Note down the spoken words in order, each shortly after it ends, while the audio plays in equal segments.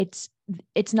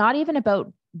it's not even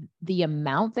about the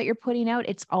amount that you're putting out.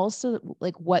 It's also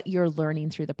like what you're learning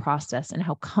through the process and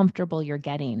how comfortable you're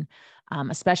getting,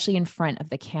 especially in front of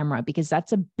the camera, because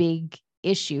that's a big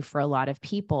issue for a lot of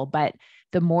people. But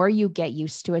the more you get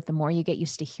used to it, the more you get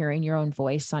used to hearing your own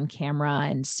voice on camera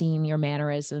and seeing your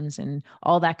mannerisms and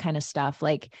all that kind of stuff,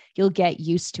 like you'll get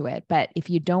used to it. But if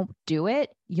you don't do it,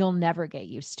 you'll never get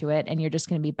used to it. And you're just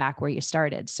going to be back where you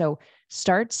started. So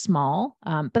start small,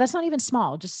 but that's not even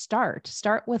small. Just start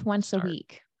with once a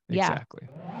week. Exactly.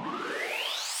 Yeah.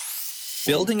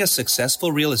 Building a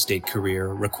successful real estate career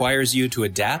requires you to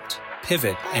adapt,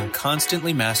 pivot, and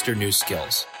constantly master new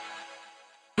skills.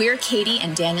 We're Katie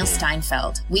and Daniel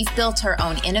Steinfeld. We've built our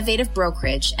own innovative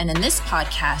brokerage, and in this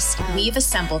podcast, we've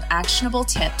assembled actionable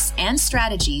tips and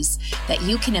strategies that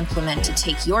you can implement to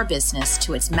take your business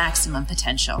to its maximum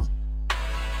potential.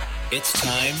 It's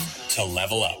time to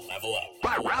level up. Level up.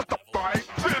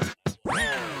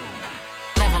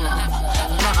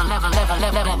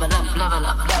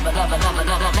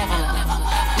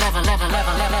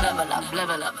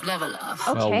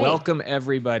 Okay. Well, welcome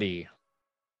everybody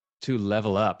to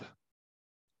Level Up,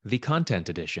 the content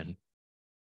edition.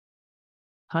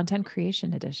 Content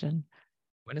creation edition.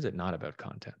 When is it not about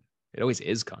content? It always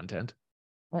is content.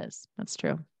 Yes, that's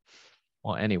true.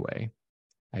 Well, anyway,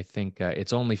 I think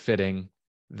it's only fitting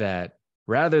that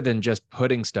rather than just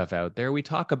putting stuff out there, we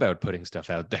talk about putting stuff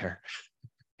out there.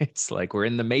 It's like we're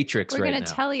in the Matrix right now. We're going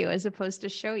to tell you as opposed to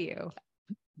show you,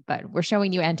 but we're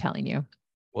showing you and telling you.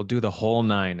 We'll do the whole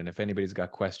 9. And if anybody's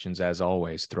got questions, as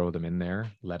always, throw them in there.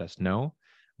 Let us know.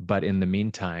 But in the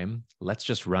meantime, let's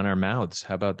just run our mouths.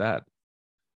 How about that?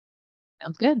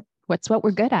 Sounds good. What's what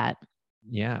we're good at?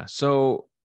 Yeah. So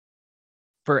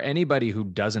for anybody who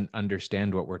doesn't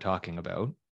understand what we're talking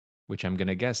about, which I'm going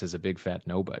to guess is a big fat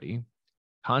nobody,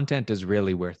 content is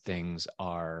really where things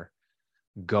are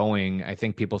going. I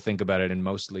think people think about it in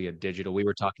mostly a digital. We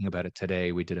were talking about it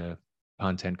today. We did a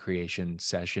content creation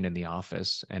session in the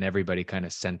office, and everybody kind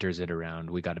of centers it around,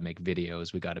 we got to make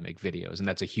videos. And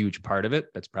that's a huge part of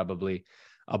it. That's probably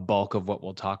a bulk of what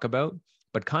we'll talk about.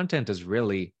 But content is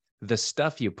really the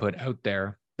stuff you put out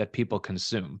there that people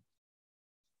consume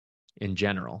in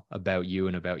general about you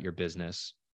and about your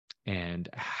business, and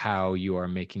how you are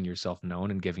making yourself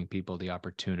known and giving people the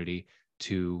opportunity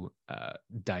to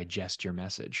digest your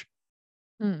message.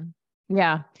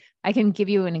 Yeah. I can give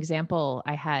you an example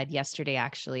I had yesterday,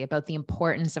 actually, about the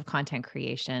importance of content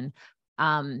creation.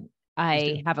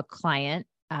 I have a client,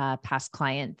 past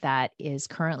client, that is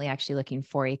currently actually looking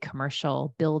for a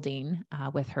commercial building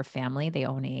with her family. They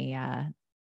own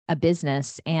a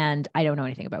business, and I don't know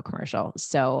anything about commercial.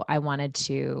 So I wanted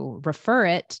to refer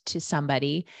it to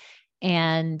somebody.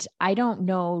 And I don't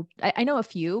know, I know a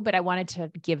few, but I wanted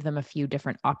to give them a few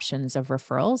different options of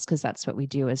referrals, because that's what we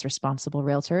do as responsible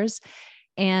realtors.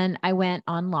 And I went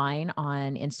online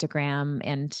on Instagram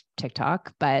and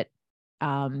TikTok, but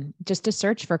just to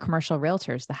search for commercial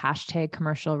realtors, the hashtag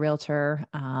commercial realtor,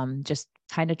 just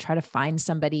kind of try to find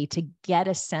somebody to get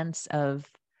a sense of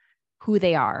who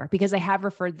they are, because I have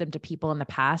referred them to people in the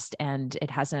past and it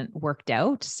hasn't worked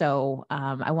out. So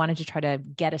I wanted to try to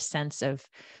get a sense of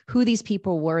who these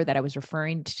people were that I was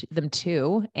referring them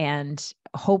to, and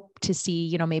hope to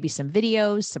see, maybe some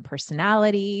videos, some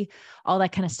personality, all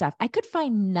that kind of stuff. I could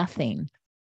find nothing.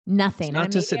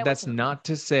 That's not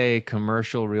to say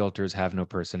commercial realtors have no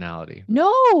personality.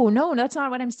 No, that's not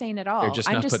what I'm saying at all. They're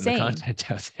just not putting the content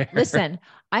out there. Listen,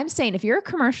 I'm saying if you're a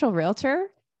commercial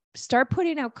realtor, start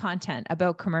putting out content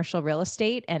about commercial real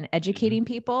estate and educating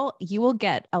people. You will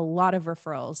get a lot of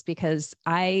referrals, because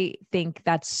I think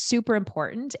that's super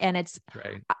important. And it's,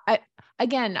 right.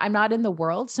 Again, I'm not in the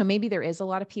world, so maybe there is a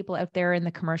lot of people out there in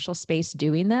the commercial space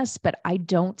doing this, but I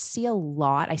don't see a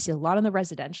lot. I see a lot on the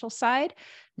residential side,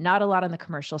 not a lot on the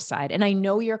commercial side. And I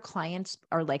know your clients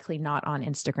are likely not on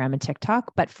Instagram and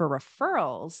TikTok, but for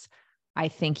referrals, I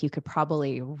think you could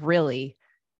probably really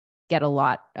get a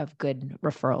lot of good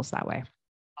referrals that way.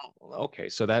 Okay.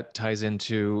 So that ties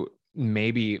into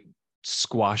maybe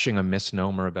squashing a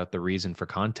misnomer about the reason for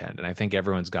content. And I think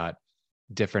everyone's got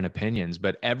different opinions,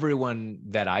 but everyone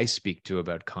that I speak to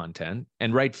about content,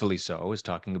 and rightfully so, is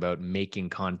talking about making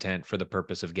content for the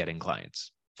purpose of getting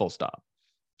clients. Full stop.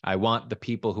 I want the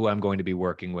people who I'm going to be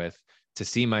working with to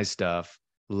see my stuff,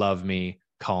 love me,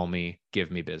 call me,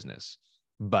 give me business.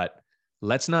 But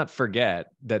let's not forget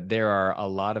that there are a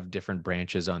lot of different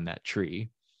branches on that tree.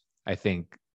 I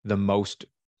think the most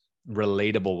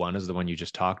relatable one is the one you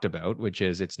just talked about, which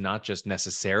is it's not just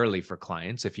necessarily for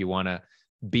clients. If you want to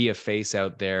be a face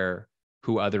out there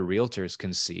who other realtors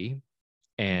can see,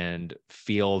 and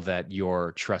feel that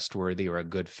you're trustworthy or a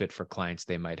good fit for clients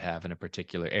they might have in a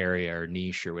particular area or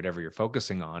niche or whatever you're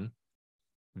focusing on,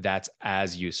 that's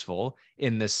as useful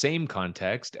in the same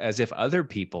context as if other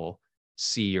people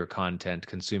see your content,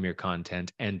 consume your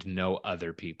content, and know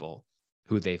other people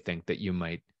who they think that you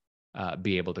might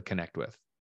be able to connect with.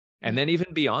 And then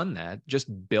even beyond that,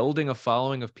 just building a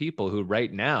following of people who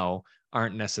right now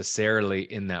aren't necessarily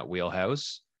in that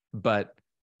wheelhouse. But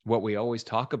what we always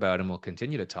talk about and will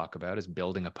continue to talk about is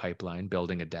building a pipeline,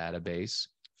 building a database,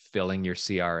 filling your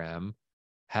CRM,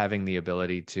 having the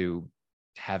ability to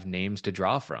have names to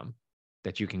draw from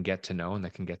that you can get to know and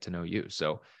that can get to know you.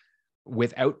 So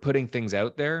without putting things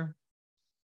out there,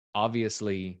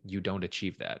 obviously you don't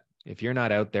achieve that. If you're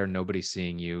not out there, nobody's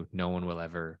seeing you, no one will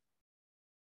ever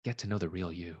get to know the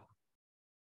real you.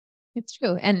 It's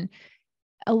true. And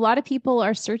a lot of people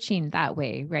are searching that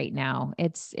way right now.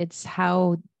 It's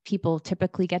how people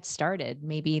typically get started.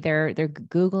 Maybe they're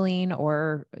Googling,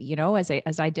 or,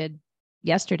 as I did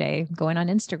yesterday, going on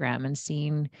Instagram and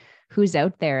seeing who's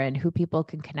out there and who people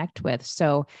can connect with.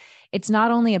 So it's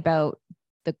not only about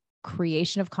the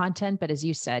creation of content, but as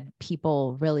you said,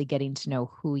 people really getting to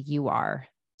know who you are,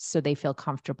 so they feel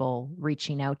comfortable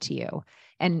reaching out to you.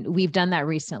 And we've done that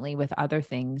recently with other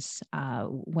things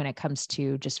when it comes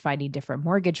to just finding different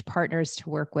mortgage partners to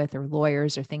work with, or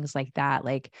lawyers, or things like that.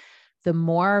 Like, the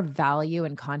more value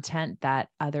and content that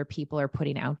other people are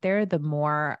putting out there, the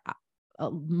more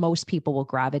most people will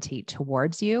gravitate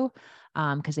towards you,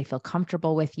 because they feel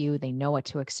comfortable with you, they know what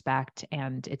to expect,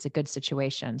 and it's a good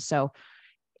situation. So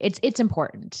it's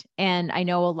important. And I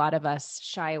know a lot of us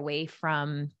shy away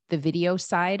from the video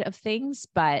side of things,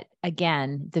 but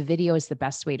again, the video is the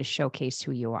best way to showcase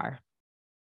who you are.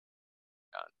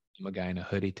 I'm a guy in a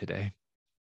hoodie today.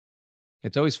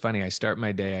 It's always funny. I start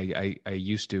my day. I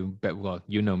used to, but well,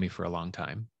 you know me for a long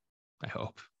time, I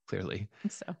hope, clearly.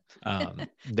 So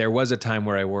there was a time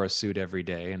where I wore a suit every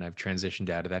day, and I've transitioned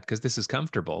out of that because this is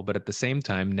comfortable. But at the same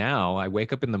time, now I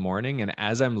wake up in the morning, and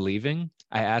as I'm leaving,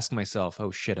 I ask myself, oh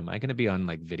shit, am I going to be on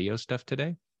like video stuff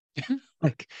today?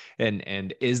 Like,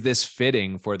 and is this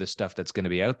fitting for the stuff that's going to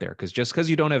be out there? Because just because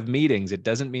you don't have meetings, it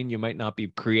doesn't mean you might not be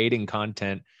creating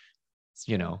content,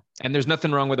 and there's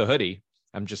nothing wrong with a hoodie.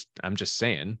 I'm just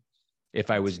saying,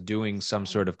 if I was doing some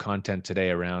sort of content today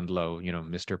around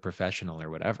Mr. Professional or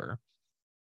whatever,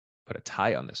 put a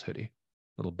tie on this hoodie,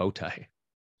 little bow tie.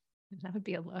 That would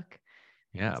be a look.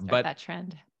 Yeah. Start but that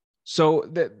trend.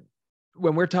 So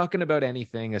when we're talking about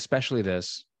anything, especially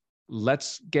this,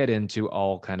 let's get into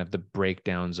all kind of the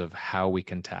breakdowns of how we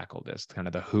can tackle this, kind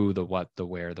of the who, the what, the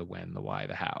where, the when, the why,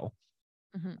 the how.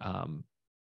 Mm-hmm.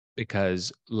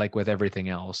 Because like with everything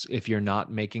else, if you're not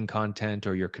making content,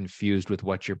 or you're confused with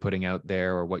what you're putting out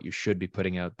there or what you should be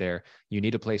putting out there, you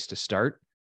need a place to start,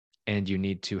 and you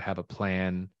need to have a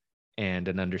plan and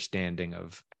an understanding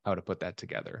of how to put that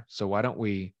together. So why don't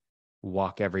we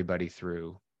walk everybody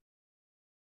through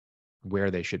where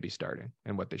they should be starting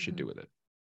and what they should do with it?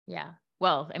 Yeah.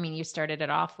 Well, I mean, you started it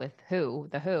off with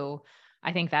the who.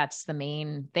 I think that's the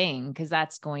main thing, because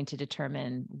that's going to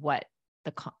determine what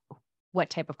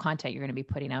type of content you're going to be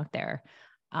putting out there.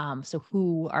 So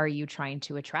who are you trying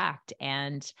to attract?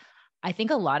 And I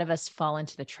think a lot of us fall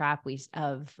into the trap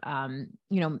of kind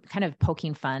of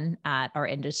poking fun at our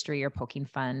industry, or poking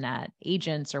fun at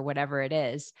agents, or whatever it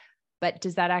is. But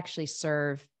does that actually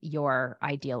serve your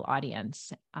ideal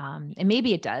audience? And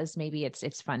maybe it does. Maybe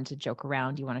it's fun to joke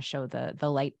around. You want to show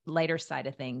the lighter side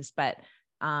of things, but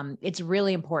it's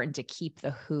really important to keep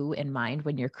the who in mind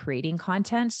when you're creating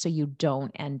content, so you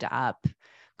don't end up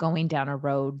going down a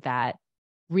road that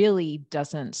really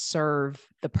doesn't serve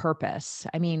the purpose.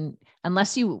 I mean,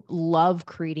 unless you love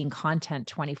creating content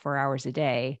 24 hours a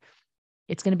day,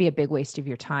 it's going to be a big waste of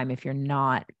your time if you're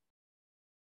not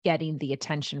getting the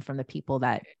attention from the people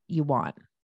that you want.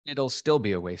 It'll still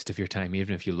be a waste of your time,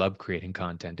 even if you love creating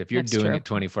content. If you're doing it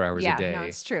 24 hours a day. Yeah, no,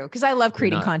 it's true. Because I love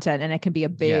creating content, and it can be a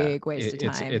big waste of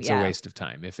time. It's a waste of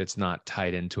time if it's not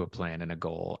tied into a plan and a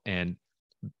goal. And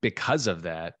because of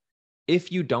that,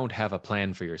 if you don't have a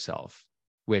plan for yourself,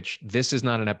 which this is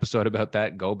not an episode about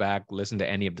that, go back, listen to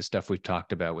any of the stuff we've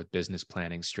talked about with business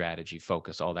planning, strategy,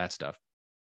 focus, all that stuff.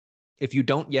 If you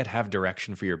don't yet have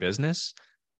direction for your business,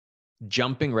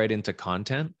 jumping right into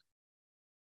content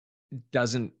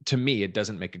doesn't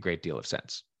make a great deal of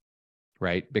sense,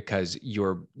 right? Because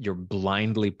you're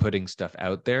blindly putting stuff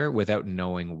out there without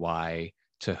knowing why,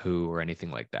 to who, or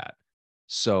anything like that.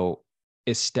 So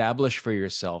establish for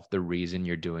yourself the reason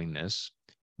you're doing this,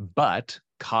 but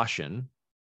caution,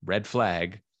 red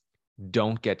flag,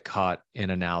 don't get caught in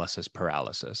analysis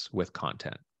paralysis with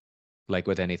content, like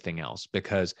with anything else,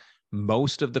 because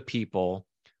most of the people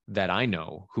that I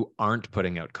know who aren't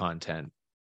putting out content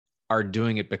are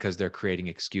doing it because they're creating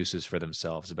excuses for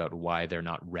themselves about why they're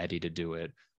not ready to do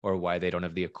it or why they don't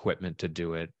have the equipment to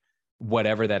do it.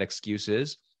 Whatever that excuse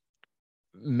is,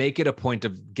 make it a point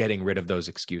of getting rid of those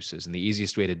excuses. And the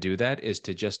easiest way to do that is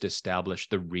to just establish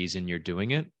the reason you're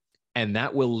doing it. And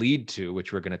that will lead to,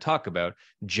 which we're going to talk about,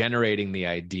 generating the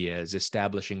ideas,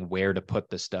 establishing where to put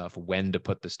the stuff, when to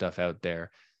put the stuff out there,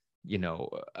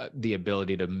 the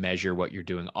ability to measure what you're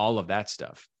doing, all of that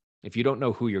stuff. If you don't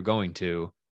know who you're going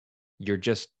to, you're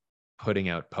just putting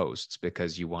out posts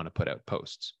because you want to put out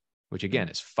posts, which again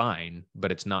is fine,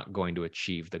 but it's not going to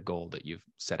achieve the goal that you've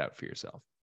set out for yourself.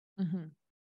 Mm-hmm.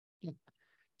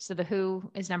 So the who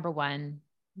is number one,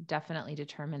 definitely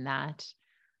determine that.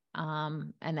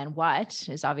 And then what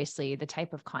is obviously the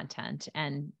type of content,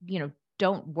 and,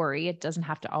 don't worry. It doesn't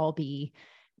have to all be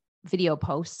video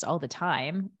posts all the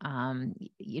time.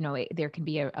 There can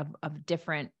be a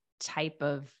different type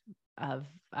of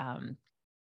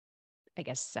I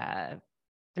guess,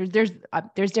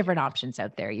 there's different options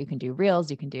out there. You can do reels,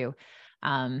 you can do,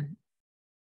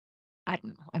 I don't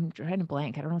know. I'm trying to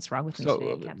blank. I don't know what's wrong with me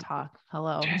today. I can't talk.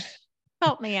 Hello.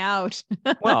 Help me out.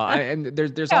 Well,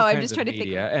 there's all kinds of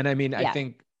media. And I mean, I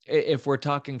think if we're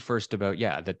talking first about,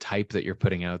 the type that you're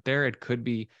putting out there, it could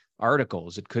be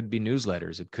articles, it could be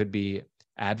newsletters, it could be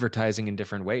advertising in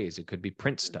different ways. It could be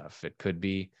print stuff. It could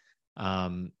be,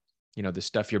 the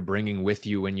stuff you're bringing with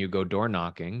you when you go door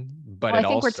knocking. But I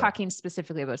think we're talking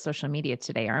specifically about social media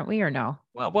today, aren't we, or no?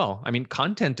 Well, I mean,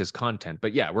 content is content,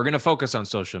 but we're going to focus on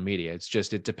social media. It's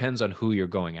just, it depends on who you're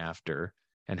going after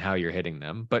and how you're hitting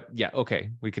them. But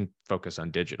okay, we can focus on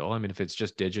digital. I mean, if it's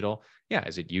just digital,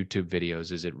 is it YouTube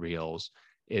videos? Is it reels?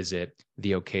 Is it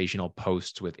the occasional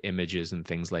posts with images and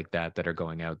things like that are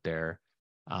going out there?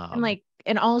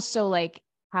 And also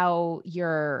how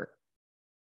you're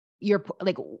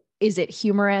like, is it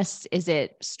humorous? Is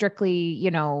it strictly,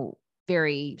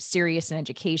 very serious and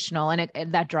educational? And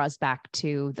that draws back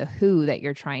to the who that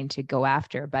you're trying to go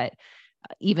after. But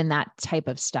even that type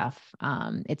of stuff,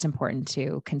 it's important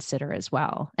to consider as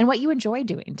well, and what you enjoy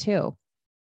doing too.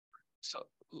 So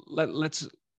let's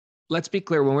be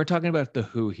clear. When we're talking about the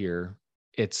who here,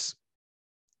 it's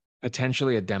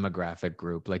potentially a demographic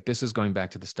group. Like, this is going back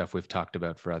to the stuff we've talked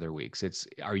about for other weeks.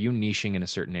 Are you niching in a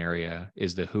certain area?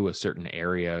 Is the who a certain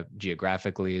area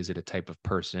geographically? Is it a type of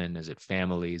person? Is it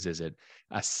families? Is it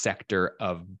a sector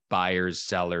of buyers,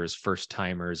 sellers, first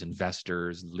timers,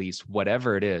 investors, lease,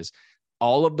 whatever it is?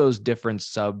 All of those different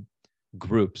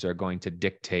subgroups are going to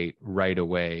dictate right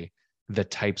away the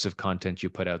types of content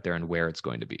you put out there and where it's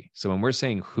going to be. So when we're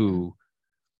saying who,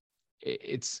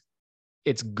 it's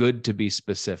good to be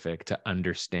specific to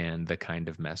understand the kind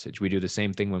of message. We do the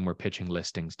same thing when we're pitching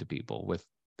listings to people, with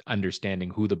understanding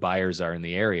who the buyers are in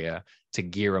the area to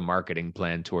gear a marketing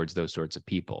plan towards those sorts of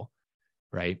people,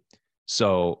 right?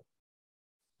 So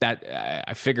that,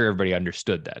 I figure everybody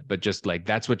understood that, but just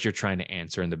that's what you're trying to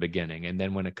answer in the beginning. And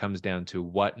then when it comes down to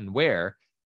what and where,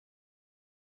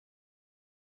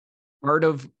 part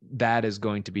of that is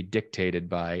going to be dictated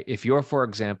by, if you're, for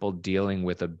example, dealing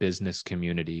with a business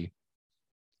community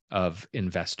of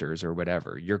investors or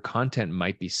whatever, your content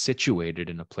might be situated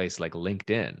in a place like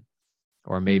LinkedIn,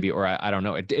 or maybe, or I don't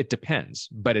know, it depends,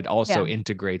 but it also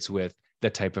integrates with the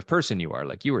type of person you are,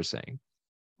 like you were saying.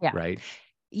 Yeah. Right.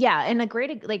 Yeah. And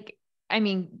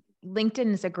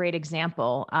LinkedIn is a great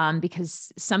example,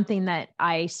 because something that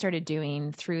I started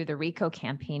doing through the RICO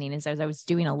campaigning is, as I was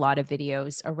doing a lot of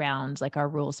videos around our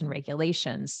rules and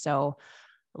regulations. So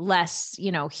less,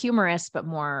 humorous, but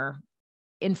more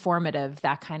informative,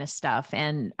 that kind of stuff.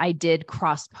 And I did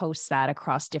cross post that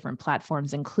across different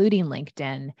platforms, including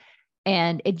LinkedIn.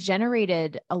 And it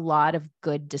generated a lot of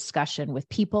good discussion with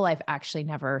people I've actually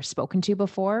never spoken to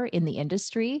before in the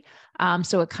industry.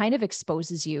 So it kind of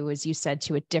exposes you, as you said,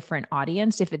 to a different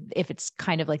audience. If it's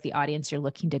kind of like the audience you're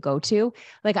looking to go to,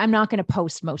 I'm not going to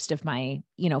post most of my,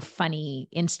 funny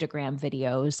Instagram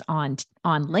videos on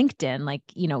LinkedIn.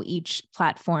 Each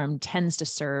platform tends to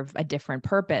serve a different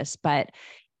purpose, but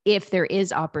if there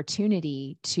is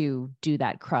opportunity to do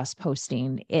that cross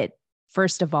posting, it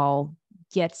first of all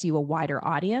gets you a wider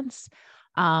audience,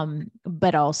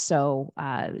 but also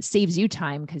saves you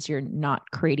time, because you're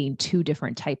not creating two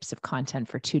different types of content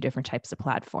for two different types of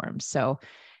platforms. So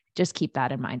just keep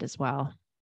that in mind as well.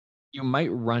 You might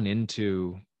run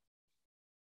into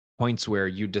points where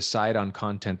you decide on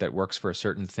content that works for a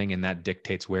certain thing, and that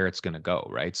dictates where it's going to go,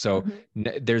 right? So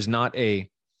there's not a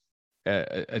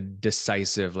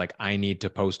decisive, I need to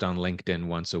post on LinkedIn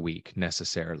once a week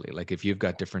necessarily. If you've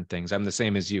got different things, I'm the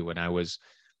same as you. When I was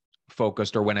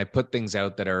focused, or when I put things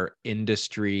out that are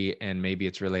industry and maybe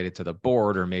it's related to the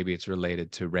board or maybe it's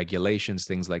related to regulations,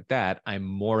 things like that, I'm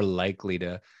more likely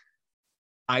to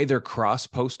either cross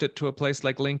post it to a place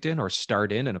like LinkedIn or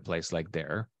start in a place like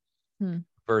there.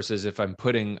 Versus if I'm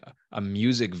putting a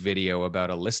music video about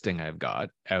a listing I've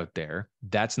got out there,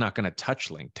 that's not going to touch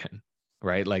LinkedIn,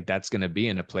 right? Like that's going to be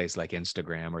in a place like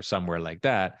Instagram or somewhere like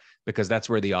that, because that's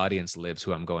where the audience lives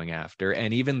who I'm going after.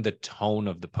 And even the tone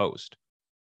of the post.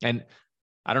 And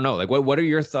I don't know, like what are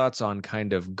your thoughts on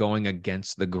kind of going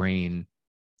against the grain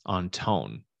on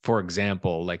tone? For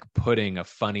example, like putting a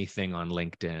funny thing on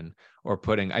LinkedIn or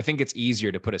I think it's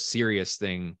easier to put a serious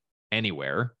thing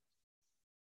anywhere.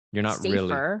 You're not safer.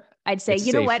 really. I'd say,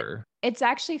 you know what? Safer. It's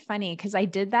actually funny because I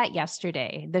did that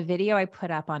yesterday. The video I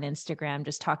put up on Instagram,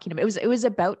 just talking about, it was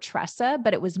about Tressa,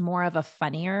 but it was more of a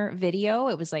funnier video.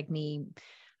 It was like me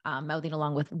mouthing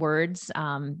along with words.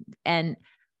 And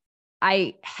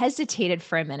I hesitated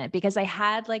for a minute because I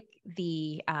had like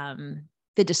the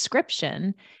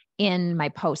description in my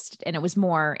post, and it was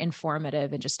more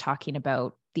informative and just talking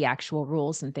about the actual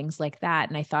rules and things like that.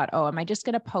 And I thought, oh, am I just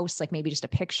going to post like maybe just a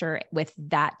picture with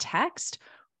that text,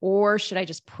 or should I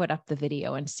just put up the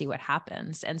video and see what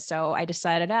happens? And so I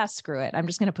decided, screw it. I'm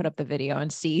just going to put up the video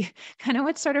and see kind of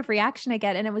what sort of reaction I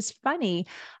get. And it was funny.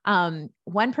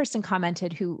 One person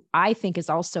commented, who I think is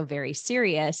also very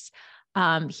serious.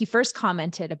 He first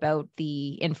commented about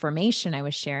the information I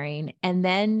was sharing. And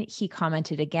then he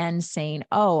commented again saying,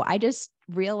 oh, I just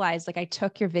realized like I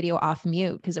took your video off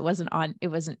mute because it was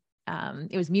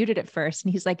muted at first.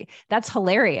 And he's like, that's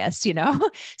hilarious, you know?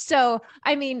 So,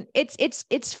 I mean,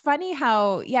 it's funny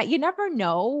how, you never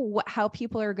know how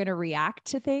people are going to react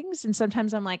to things. And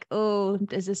sometimes I'm like, oh,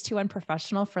 is this too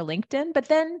unprofessional for LinkedIn? But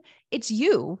then it's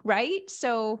you, right?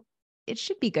 So it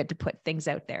should be good to put things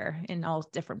out there in all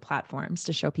different platforms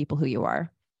to show people who you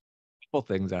are. Couple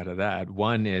things out of that.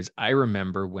 One is, I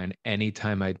remember when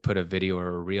anytime I'd put a video or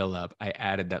a reel up, I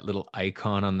added that little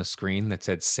icon on the screen that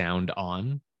said sound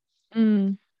on.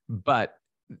 But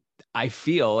I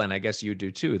feel, and I guess you do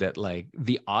too, that like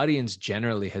the audience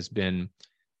generally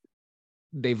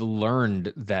they've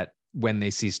learned that when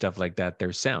they see stuff like that,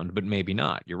 there's sound, but maybe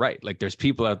not. You're right. Like there's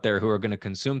people out there who are going to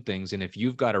consume things. And if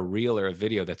you've got a reel or a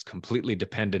video that's completely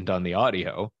dependent on the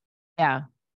audio,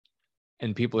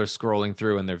 and people are scrolling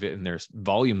through and their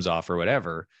volumes off or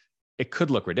whatever, it could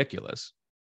look ridiculous.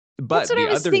 But that's what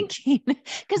I was thinking,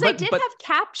 because I did have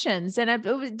captions, and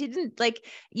it didn't like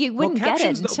you wouldn't get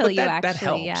it until you actually. That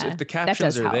helps if the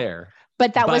captions are there.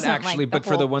 But that wasn't actually. Like the but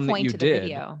for the one that you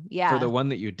did, for the one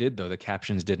that you did though, the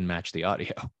captions didn't match the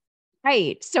audio.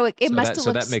 Right. So it must have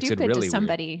looked stupid really to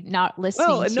somebody weird. Not listening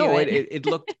to it. Well, no, it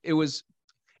looked.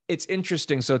 It's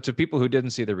interesting. So to people who didn't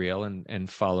see the reel and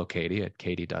follow Katie at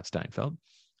katie.steinfeld,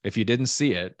 if you didn't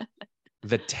see it,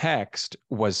 the text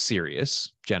was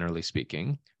serious, generally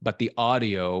speaking, but the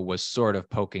audio was sort of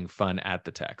poking fun at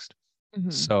the text.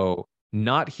 So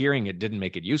not hearing it didn't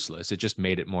make it useless. It just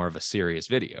made it more of a serious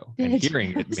video. And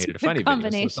hearing it made it a funny video.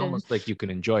 So it's almost like you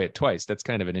can enjoy it twice. That's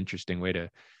kind of an interesting way to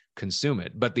consume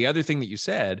it. But the other thing that you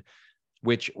said,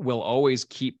 which will always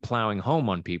keep plowing home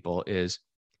on people, is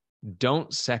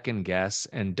don't second guess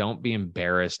and don't be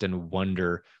embarrassed and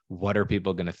wonder, what are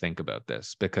people going to think about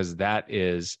this? Because that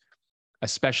is,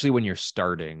 especially when you're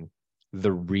starting,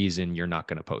 the reason you're not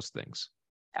going to post things.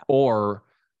 Or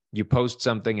you post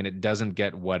something and it doesn't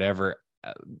get whatever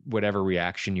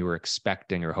reaction you were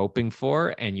expecting or hoping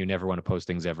for, and you never want to post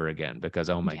things ever again because,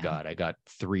 oh my God, I got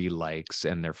 3 likes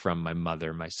and they're from my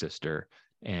mother, my sister,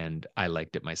 and I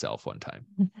liked it myself one time,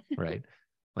 right?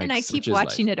 Like, and I keep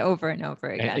watching it over and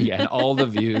over again. And all the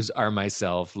views are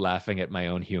myself laughing at my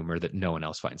own humor that no one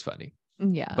else finds funny.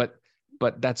 Yeah.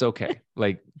 But that's okay.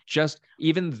 Like, just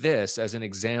even this as an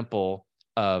example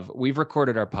of, we've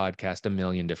recorded our podcast a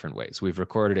million different ways. We've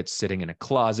recorded it sitting in a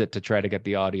closet to try to get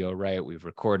the audio right. We've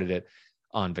recorded it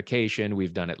on vacation.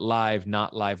 We've done it live,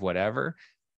 not live, whatever.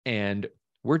 And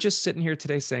we're just sitting here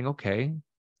today saying, okay,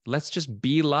 let's just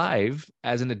be live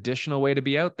as an additional way to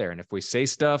be out there. And if we say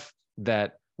stuff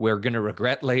that we're going to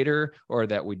regret later, or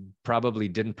that we probably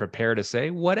didn't prepare to say,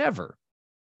 whatever,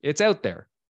 it's out there,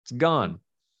 it's gone.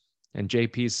 And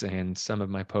JP's saying some of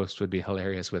my posts would be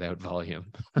hilarious without volume.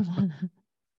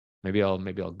 Maybe I'll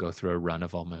go through a run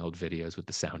of all my old videos with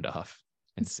the sound off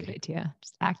and see. Good idea.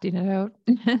 Just acting it out.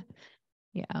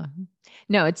 Yeah.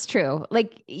 No, it's true.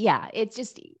 Like, yeah, it's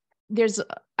just,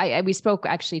 we spoke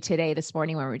actually this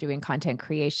morning when we were doing content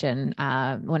creation.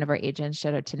 One of our agents,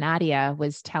 shout out to Nadia,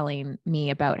 was telling me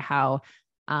about how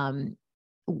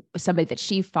somebody that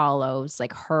she follows,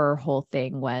 like her whole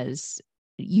thing was,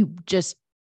 you just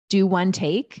do one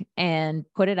take and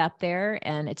put it up there,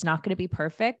 and it's not going to be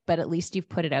perfect, but at least you've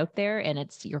put it out there and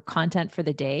it's your content for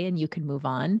the day and you can move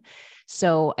on.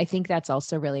 So I think that's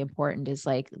also really important, is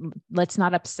like, let's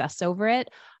not obsess over it.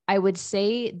 I would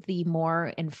say the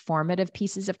more informative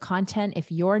pieces of content, if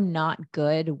you're not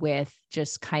good with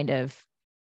just kind of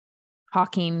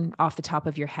talking off the top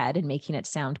of your head and making it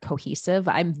sound cohesive,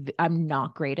 I'm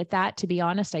not great at that, to be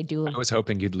honest. I was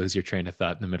hoping you'd lose your train of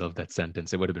thought in the middle of that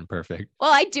sentence. It would have been perfect.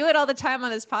 Well, I do it all the time on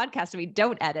this podcast. We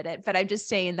don't edit it, but I'm just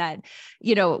saying that,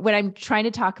 when I'm trying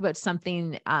to talk about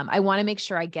something, I want to make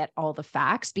sure I get all the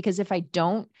facts, because if I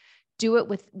don't do it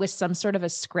with some sort of a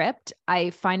script,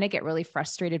 I find I get really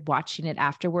frustrated watching it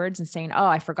afterwards and saying, oh,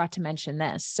 I forgot to mention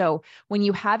this. So when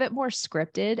you have it more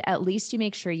scripted, at least you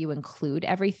make sure you include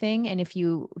everything. And if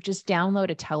you just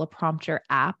download a teleprompter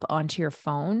app onto your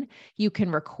phone, you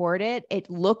can record it.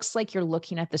 It looks like you're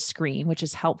looking at the screen, which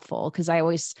is helpful, because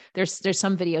there's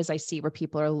some videos I see where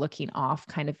people are looking off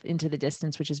kind of into the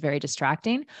distance, which is very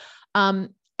distracting. And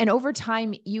over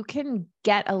time, you can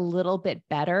get a little bit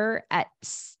better at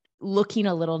looking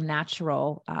a little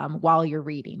natural while you're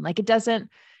reading. Like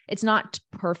it's not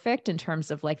perfect in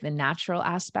terms of like the natural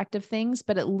aspect of things,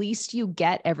 but at least you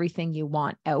get everything you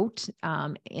want out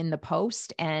in the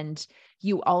post, and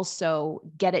you also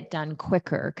get it done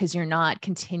quicker because you're not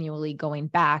continually going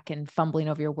back and fumbling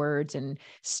over your words and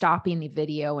stopping the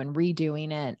video and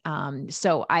redoing it.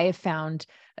 So I have found,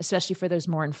 especially for those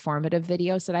more informative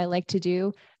videos that I like to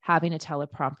do, having a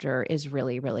teleprompter is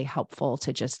really, really helpful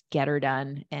to just get her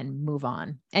done and move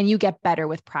on. And you get better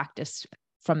with practice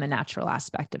from the natural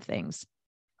aspect of things.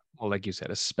 Well, like you said,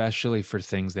 especially for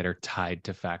things that are tied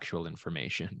to factual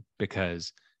information,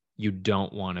 because you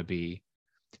don't want to be,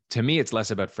 to me, it's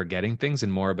less about forgetting things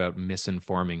and more about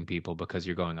misinforming people because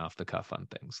you're going off the cuff on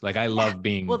things. Like I love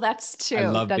being, well, that's true. I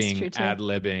love that's being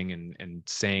ad-libbing and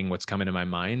saying what's coming to my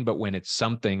mind. But when it's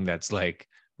something that's like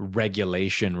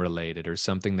regulation related or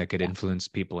something that could influence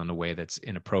people in a way that's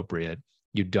inappropriate,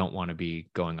 you don't want to be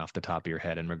going off the top of your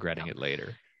head and regretting it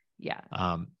later. Yeah.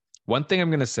 One thing I'm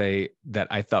going to say that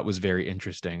I thought was very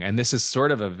interesting, and this is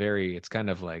sort of it's kind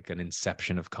of like an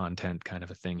inception of content kind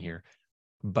of a thing here,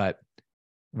 but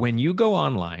when you go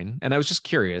online, and I was just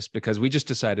curious because we just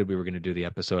decided we were going to do the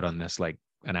episode on this like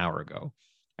an hour ago,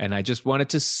 and I just wanted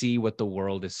to see what the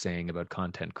world is saying about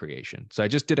content creation. So I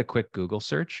just did a quick Google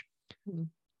search. Mm-hmm.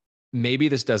 Maybe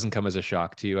this doesn't come as a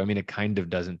shock to you. I mean, it kind of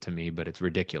doesn't to me, but it's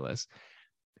ridiculous.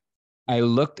 I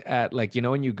looked at like,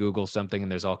 when you Google something and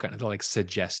there's all kind of like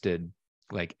suggested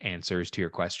like answers to your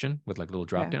question with like little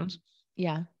drop downs.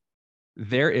 Yeah.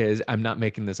 There is, I'm not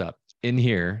making this up. In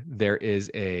here, there's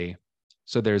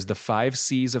the 5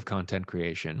 C's of content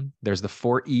creation. There's the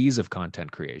 4 E's of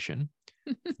content creation,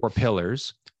 4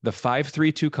 pillars, the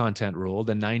 5-3-2 content rule,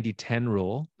 the 90-10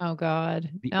 rule. Oh God.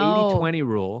 The 80-20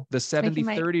 rule, the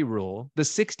 70-30 rule, the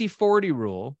 60-40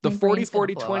 rule, the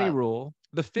 40-40-20 rule,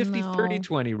 the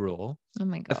 50-30-20 rule, oh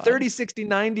my God, the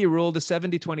 30-60-90 rule, the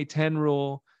 70-20-10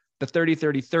 rule, the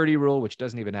 30-30-30 rule, which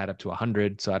doesn't even add up to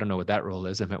 100. So I don't know what that rule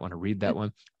is. I might want to read that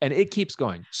one. And it keeps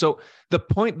going. So the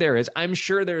point there is, I'm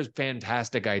sure there's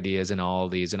fantastic ideas in all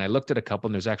of these. And I looked at a couple,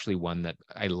 and there's actually one that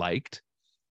I liked.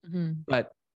 Mm-hmm.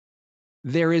 But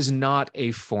there is not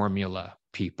a formula,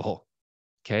 people.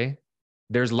 Okay?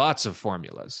 There's lots of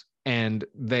formulas, and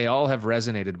they all have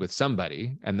resonated with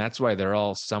somebody, and that's why they're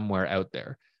all somewhere out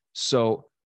there. So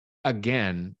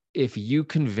again, if you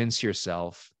convince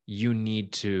yourself you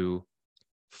need to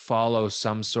follow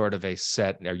some sort of a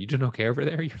set. Are you doing okay over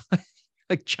there? You're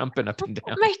like jumping up and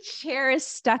down. My chair is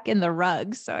stuck in the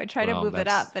rug, so I try to move it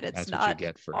up, but it's not.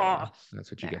 That's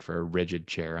what you get for a rigid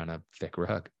chair on a thick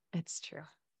rug. It's true.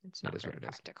 It's not very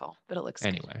practical, but it looks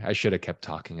anyway. Good. I should have kept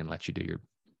talking and let you do your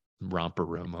romper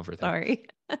room over there. Sorry.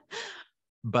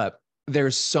 But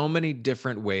there's so many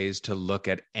different ways to look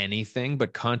at anything,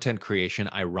 but content creation,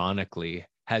 ironically,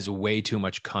 has way too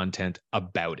much content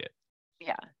about it.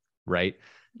 Yeah. Right?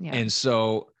 Yeah. And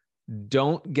so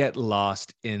don't get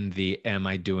lost in the, am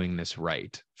I doing this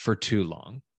right, for too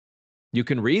long. You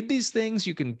can read these things,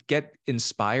 you can get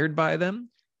inspired by them,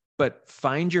 but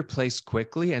find your place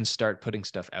quickly and start putting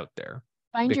stuff out there.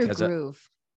 Find your groove.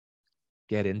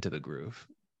 Get into the groove.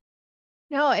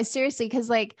 No, seriously, because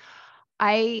like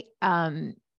I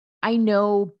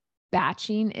know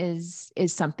batching is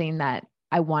something that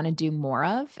I want to do more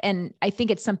of. And I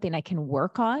think it's something I can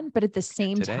work on, but at the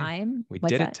same time, we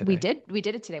did it today. We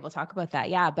did it today. We'll talk about that.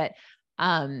 Yeah. But,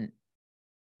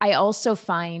 I also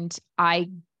find I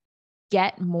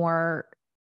get more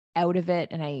out of it,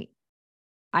 and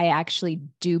I actually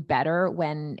do better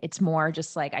when it's more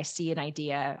just like, I see an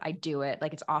idea, I do it,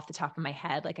 like it's off the top of my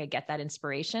head. Like I get that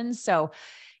inspiration. So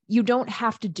you don't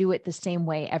have to do it the same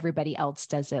way everybody else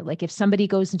does it. Like if somebody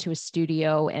goes into a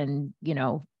studio and,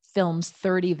 films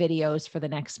 30 videos for the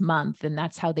next month, and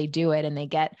that's how they do it, and they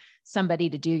get somebody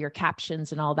to do your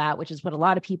captions and all that, which is what a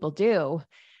lot of people do.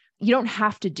 You don't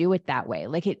have to do it that way.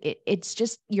 Like it's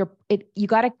just you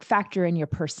got to factor in your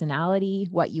personality,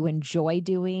 what you enjoy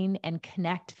doing, and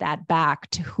connect that back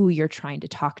to who you're trying to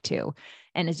talk to.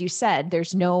 And as you said,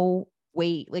 there's no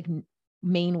way, like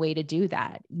main way to do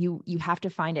that. You have to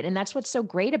find it. And that's what's so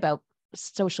great about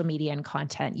social media and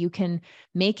content. You can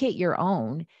make it your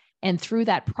own. And through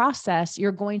that process,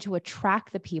 you're going to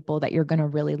attract the people that you're going to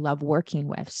really love working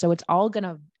with. So it's all going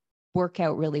to work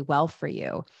out really well for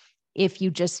you if you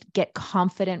just get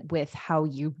confident with how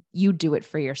you do it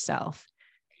for yourself.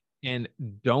 And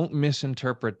don't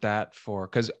misinterpret that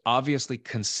because obviously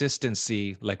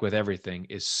consistency, like with everything,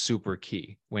 is super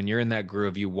key. When you're in that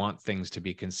groove, you want things to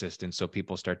be consistent so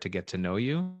people start to get to know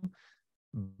you.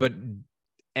 But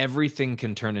everything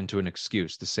can turn into an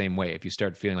excuse the same way. If you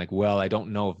start feeling like, well, I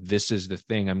don't know if this is the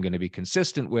thing I'm going to be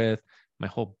consistent with. My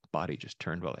whole body just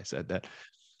turned while I said that.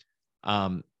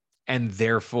 And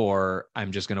therefore,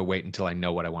 I'm just going to wait until I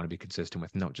know what I want to be consistent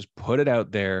with. No, just put it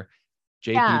out there.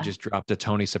 JP just dropped a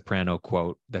Tony Soprano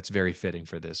quote that's very fitting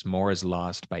for this. More is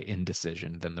lost by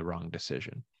indecision than the wrong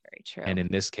decision. Very true. And in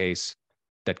this case,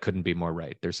 that couldn't be more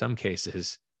right. There's some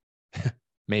cases,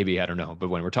 maybe, I don't know. But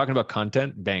when we're talking about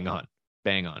content, bang on.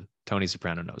 Tony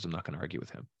Soprano knows. I'm not going to argue with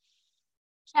him.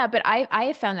 Yeah, but I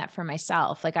have found that for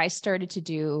myself. Like I started to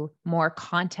do more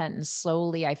content, and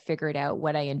slowly I figured out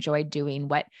what I enjoyed doing,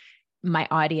 what my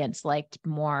audience liked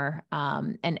more.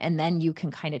 And then you can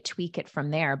kind of tweak it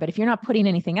from there. But if you're not putting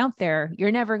anything out there,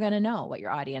 you're never going to know what your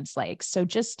audience likes. So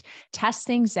just test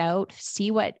things out,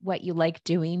 see what you like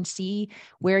doing, see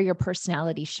where your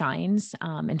personality shines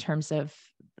in terms of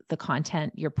the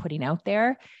content you're putting out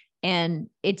there. And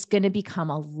it's going to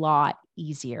become a lot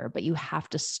easier, but you have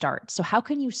to start. So how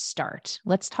can you start?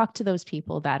 Let's talk to those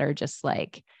people that are just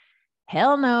like,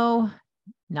 hell no,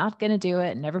 not going to do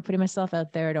it. Never putting myself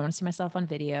out there. I don't want to see myself on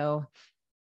video.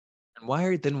 And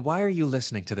why are you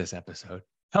listening to this episode?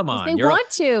 Come on. Because they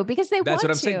want to. That's what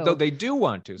I'm saying. Though they do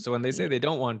want to. So when they say they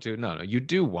don't want to, no, you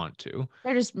do want to.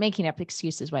 They're just making up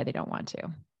excuses why they don't want to.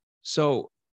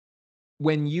 So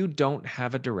when you don't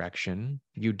have a direction,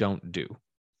 you don't do.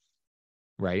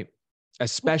 Right?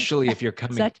 Especially if you're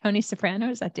coming. Is that Tony Soprano?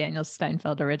 Is that Daniel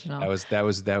Steinfeld original? That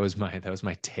was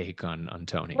my take on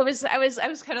Tony. I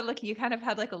was kind of looking. You kind of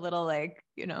had like a little like,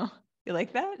 you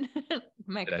like that.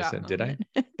 Did I?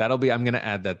 I'm going to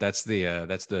add that. That's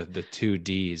the 2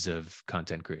 Ds of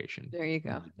content creation. There you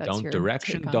go. Don't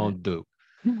direction, don't do.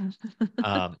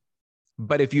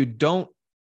 But if you don't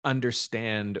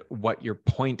understand what your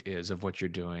point is of what you're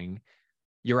doing,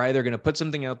 you're either going to put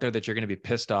something out there that you're going to be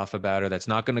pissed off about, or that's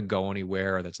not going to go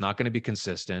anywhere, or that's not going to be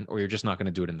consistent, or you're just not going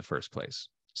to do it in the first place.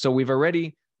 So we've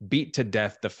already beat to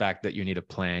death the fact that you need a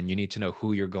plan. You need to know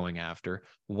who you're going after.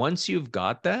 Once you've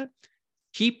got that,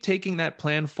 keep taking that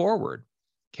plan forward.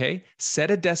 Okay. Set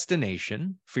a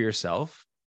destination for yourself,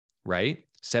 right?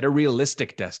 Set a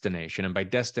realistic destination. And by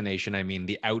destination, I mean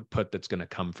the output that's going to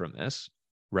come from this,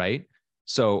 right?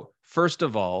 So first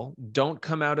of all, don't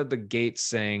come out of the gate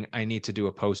saying, I need to do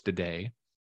a post a day,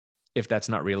 if that's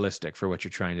not realistic for what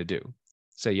you're trying to do.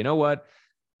 Say, you know what?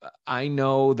 I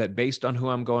know that based on who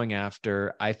I'm going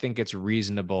after, I think it's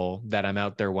reasonable that I'm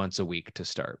out there once a week to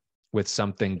start with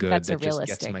something good. That's that a realistic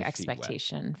just gets my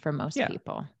expectation for most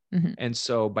people. Mm-hmm. And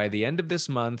so by the end of this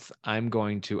month, I'm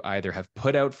going to either have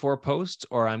put out 4 posts,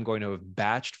 or I'm going to have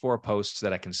batched 4 posts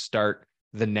that I can start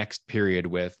the next period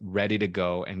with, ready to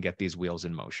go and get these wheels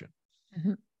in motion.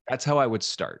 Mm-hmm. That's how I would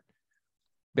start,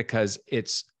 because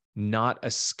it's not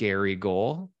a scary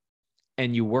goal.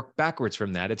 And you work backwards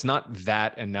from that. It's not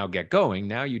that and now get going.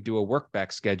 Now you do a work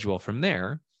back schedule from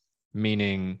there,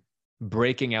 meaning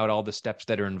breaking out all the steps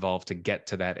that are involved to get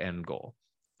to that end goal.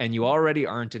 And you already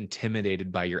aren't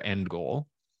intimidated by your end goal.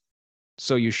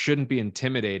 So you shouldn't be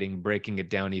intimidating breaking it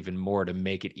down even more to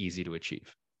make it easy to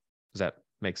achieve. Does that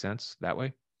make sense that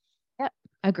way? Yep.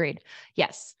 Agreed.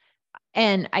 Yes.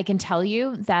 And I can tell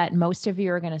you that most of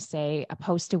you are going to say a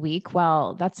post a week.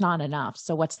 Well, that's not enough.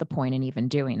 So what's the point in even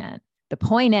doing it? The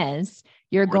point is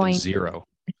you're more going 0.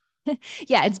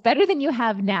 Yeah, it's better than you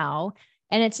have now.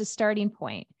 And it's a starting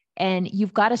point. And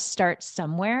you've got to start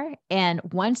somewhere. And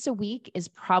once a week is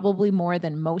probably more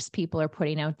than most people are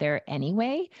putting out there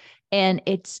anyway. And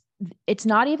it's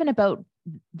not even about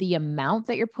the amount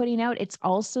that you're putting out. It's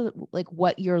also like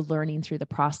what you're learning through the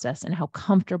process and how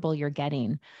comfortable you're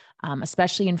getting,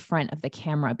 especially in front of the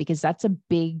camera, because that's a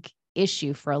big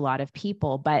issue for a lot of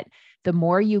people. But the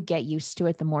more you get used to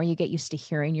it, the more you get used to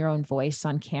hearing your own voice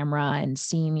on camera and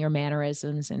seeing your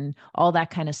mannerisms and all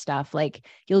that kind of stuff, like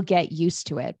you'll get used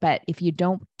to it. But if you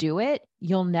don't do it,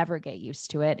 you'll never get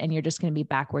used to it. And you're just going to be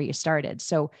back where you started.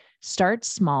 So start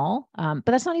small, but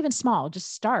that's not even small.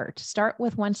 Just start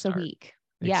with once a week.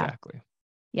 Exactly.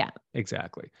 Yeah,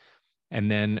 exactly. And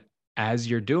then as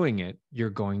you're doing it, you're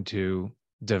going to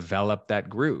develop that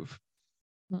groove.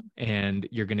 And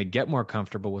you're going to get more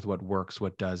comfortable with what works,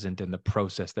 what doesn't, and the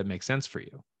process that makes sense for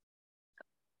you.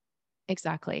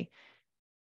 Exactly.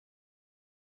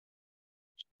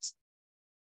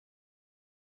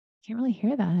 Can't really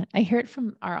hear that. I hear it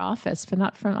from our office, but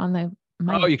not from on the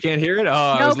mic. Oh, you can't hear it?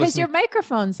 Oh, no, because your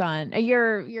microphone's on.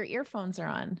 Your earphones are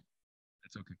on.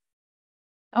 That's okay.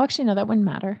 Oh, actually, no, that wouldn't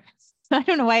matter. I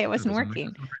don't know why it wasn't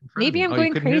working. Maybe I'm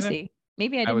going crazy.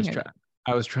 Maybe I didn't hear it.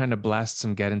 I was trying to blast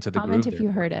some Get Into the Groove. Comment if you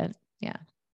heard it. Yeah.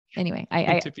 Anyway,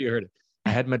 if you heard it.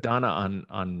 I had Madonna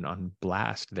on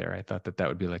blast there. I thought that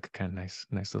would be like a kind of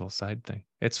nice little side thing.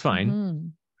 It's fine. Mm-hmm.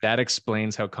 That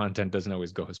explains how content doesn't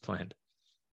always go as planned.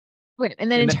 Wait,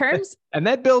 and then and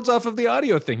that builds off of the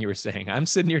audio thing you were saying. I'm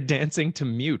sitting here dancing to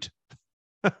mute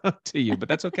to you, but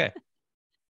that's okay.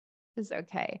 It's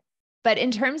okay. But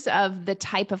in terms of the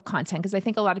type of content, because I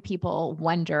think a lot of people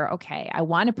wonder, okay, I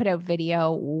want to put out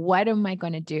video. What am I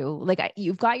going to do? Like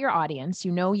you've got your audience,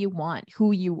 you want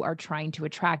who you are trying to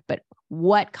attract, but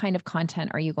what kind of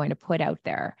content are you going to put out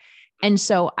there? And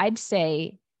so I'd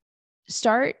say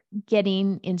start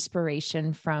getting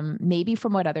inspiration from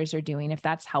what others are doing, if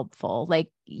that's helpful. Like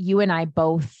you and I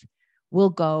both will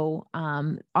go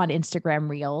on Instagram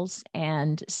Reels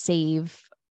and save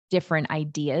different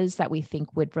ideas that we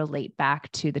think would relate back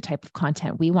to the type of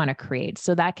content we want to create.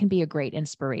 So that can be a great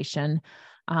inspiration.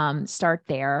 Start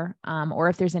there. Or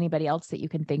if there's anybody else that you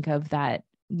can think of that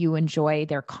you enjoy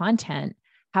their content,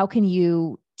 how can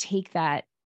you take that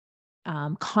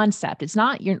concept?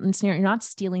 You're not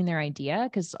stealing their idea,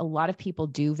 because a lot of people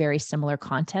do very similar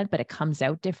content, but it comes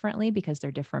out differently because they're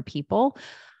different people.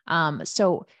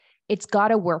 So it's got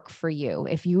to work for you.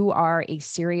 If you are a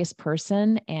serious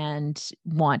person and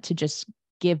want to just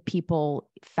give people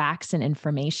facts and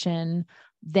information,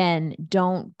 then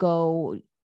don't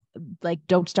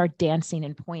start dancing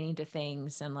and pointing to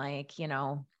things and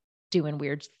doing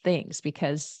weird things,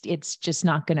 because it's just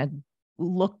not going to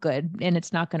look good and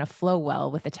it's not going to flow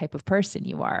well with the type of person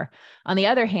you are. On the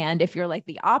other hand, if you're like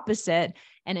the opposite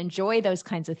and enjoy those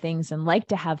kinds of things and like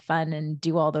to have fun and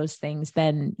do all those things,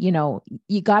 then,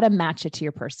 you got to match it to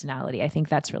your personality. I think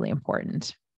that's really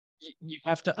important. You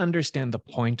have to understand the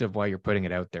point of why you're putting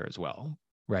it out there as well,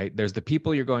 right? There's the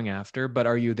people you're going after, but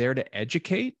are you there to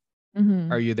educate?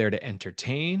 Mm-hmm. Are you there to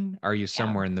entertain? Are you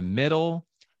somewhere in the middle?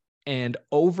 And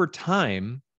over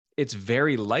time, it's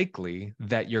very likely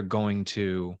that you're going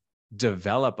to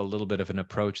develop a little bit of an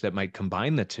approach that might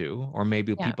combine the two, or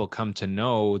maybe people come to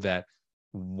know that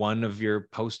one of your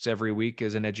posts every week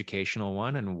is an educational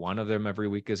one and one of them every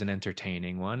week is an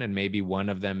entertaining one. And maybe one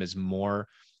of them is more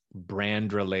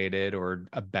brand related or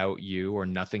about you or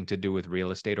nothing to do with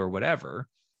real estate or whatever.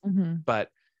 Mm-hmm. But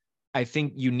I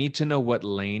think you need to know what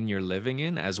lane you're living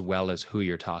in as well as who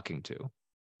you're talking to.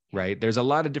 Right? There's a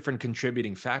lot of different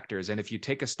contributing factors. And if you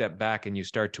take a step back and you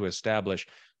start to establish,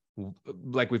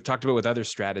 like we've talked about with other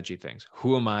strategy things,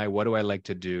 who am I? What do I like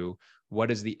to do?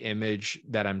 What is the image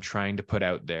that I'm trying to put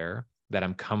out there that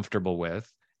I'm comfortable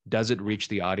with? Does it reach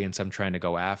the audience I'm trying to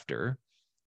go after?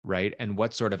 Right? And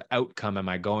what sort of outcome am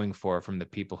I going for from the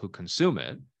people who consume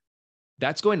it?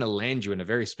 That's going to land you in a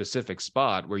very specific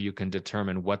spot where you can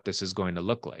determine what this is going to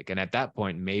look like. And at that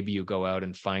point, maybe you go out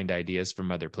and find ideas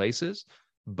from other places.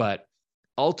 But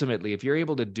ultimately, if you're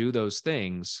able to do those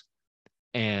things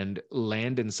and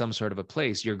land in some sort of a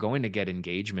place, you're going to get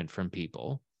engagement from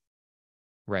people,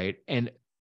 right? And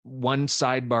one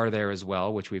sidebar there as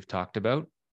well, which we've talked about,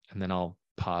 and then I'll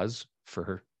pause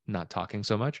for not talking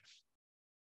so much.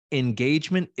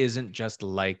 Engagement isn't just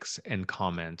likes and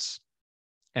comments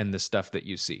and the stuff that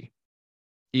you see,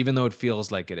 even though it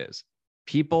feels like it is.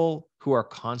 People who are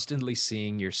constantly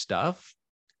seeing your stuff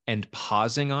and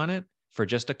pausing on it for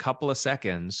just a couple of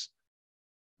seconds,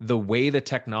 the way the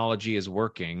technology is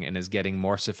working and is getting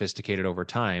more sophisticated over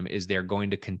time is they're going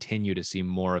to continue to see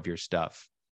more of your stuff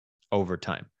over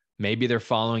time. Maybe they're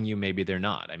following you, maybe they're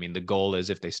not. I mean, the goal is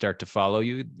if they start to follow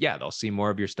you, they'll see more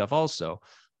of your stuff also.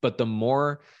 But the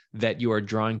more that you are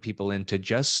drawing people in to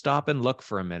just stop and look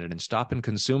for a minute and stop and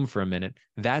consume for a minute,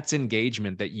 that's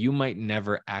engagement that you might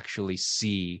never actually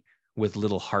see with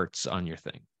little hearts on your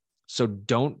thing. So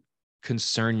don't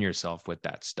concern yourself with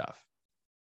that stuff.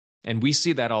 And we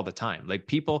see that all the time. Like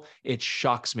people, it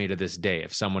shocks me to this day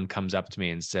if someone comes up to me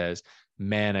and says,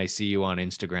 man, I see you on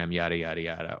Instagram, yada, yada,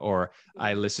 yada, or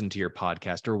I listen to your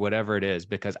podcast or whatever it is,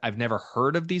 because I've never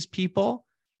heard of these people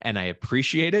and I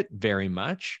appreciate it very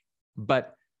much,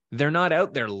 but they're not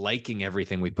out there liking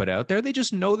everything we put out there. They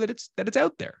just know that it's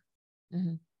out there.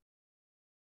 Mm-hmm.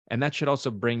 And that should also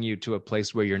bring you to a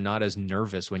place where you're not as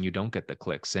nervous when you don't get the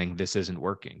click saying this isn't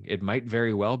working. It might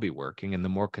very well be working. And the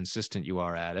more consistent you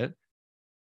are at it,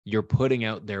 you're putting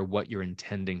out there what you're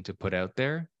intending to put out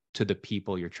there to the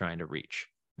people you're trying to reach.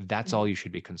 That's all you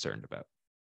should be concerned about.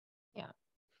 Yeah.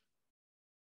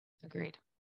 Agreed.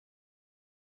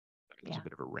 It was a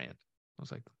bit of a rant. I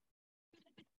was like,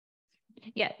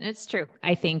 yeah, it's true.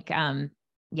 I think,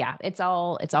 it's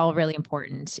all really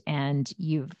important, and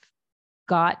you've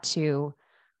got to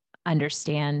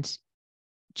understand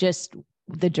just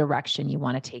the direction you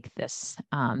want to take this,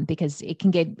 because it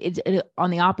can get on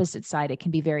the opposite side. It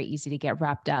can be very easy to get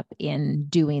wrapped up in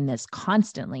doing this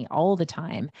constantly all the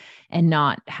time and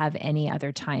not have any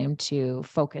other time to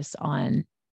focus on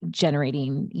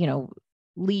generating,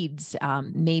 leads,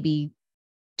 maybe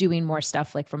doing more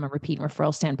stuff like from a repeat and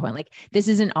referral standpoint. Like this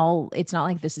isn't all, it's not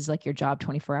like this is like your job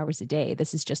 24 hours a day.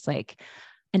 This is just like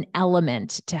an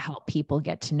element to help people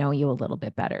get to know you a little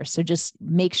bit better. So just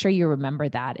make sure you remember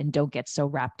that and don't get so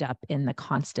wrapped up in the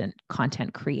constant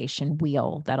content creation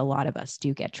wheel that a lot of us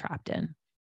do get trapped in.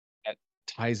 That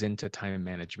ties into time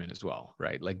management as well,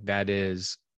 right? Like that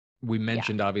is, we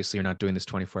mentioned, obviously you're not doing this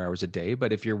 24 hours a day,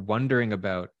 but if you're wondering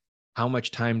about how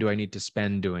much time do I need to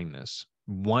spend doing this,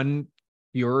 one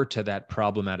cure to that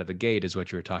problem out of the gate is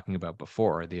what you were talking about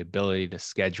before, the ability to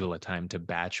schedule a time to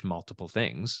batch multiple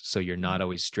things. So you're not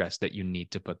always stressed that you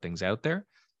need to put things out there,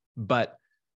 but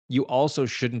you also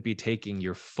shouldn't be taking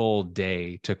your full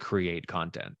day to create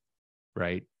content,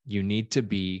 right? You need to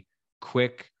be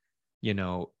quick.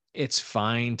 It's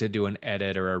fine to do an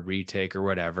edit or a retake or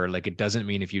whatever. Like it doesn't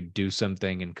mean if you do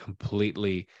something and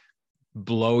completely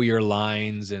blow your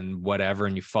lines and whatever,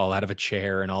 and you fall out of a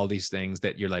chair and all these things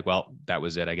that you're like, well, that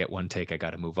was it. I get one take. I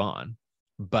got to move on.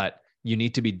 But you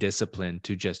need to be disciplined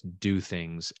to just do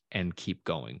things and keep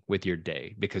going with your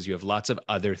day, because you have lots of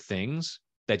other things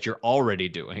that you're already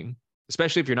doing,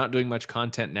 especially if you're not doing much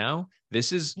content now.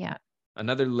 This is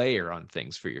another layer on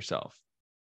things for yourself.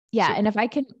 Yeah. So, and if I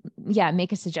can,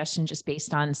 make a suggestion just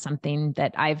based on something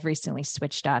that I've recently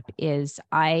switched up, is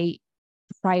I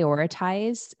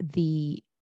prioritize the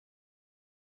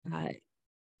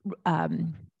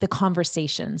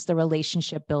conversations, the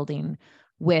relationship building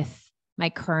with my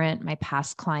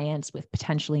past clients, with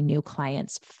potentially new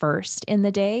clients first in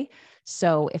the day.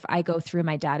 So if I go through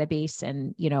my database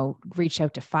and, reach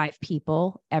out to 5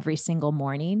 people every single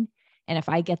morning, and if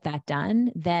I get that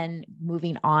done, then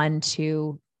moving on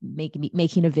to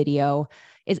making a video,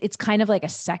 it's kind of like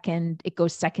it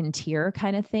goes second tier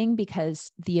kind of thing,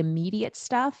 because the immediate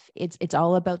stuff, it's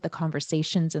all about the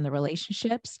conversations and the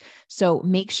relationships. So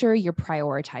make sure you're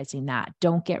prioritizing that.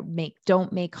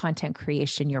 Don't make content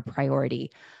creation your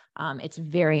priority. It's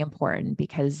very important,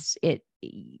 because it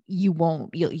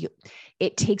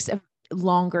takes a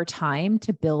longer time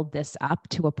to build this up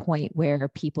to a point where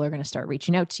people are going to start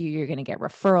reaching out to you. You're going to get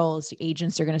referrals.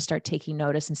 Agents are going to start taking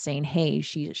notice and saying, hey,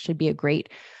 she should be a great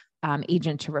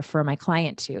agent to refer my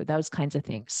client to, those kinds of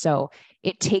things. So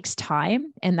it takes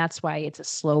time, and that's why it's a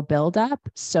slow buildup.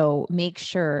 So make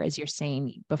sure, as you're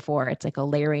saying before, it's like a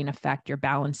layering effect. You're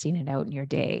balancing it out in your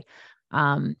day.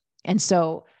 And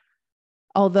so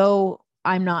although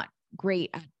I'm not great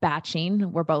at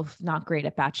batching, we're both not great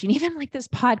at batching. Even like this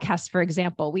podcast, for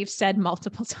example, we've said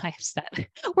multiple times that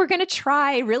we're going to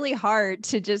try really hard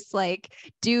to just like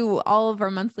do all of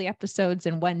our monthly episodes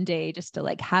in one day, just to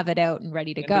like have it out and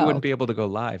ready to go. We wouldn't be able to go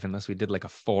live unless we did like a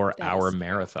 4-hour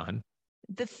marathon.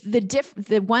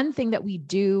 The one thing that we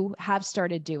have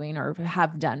started doing, or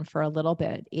have done for a little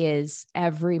bit, is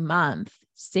every month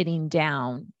sitting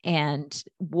down and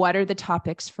what are the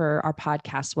topics for our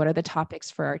podcast? What are the topics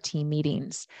for our team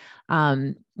meetings?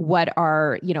 What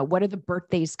are the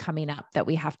birthdays coming up that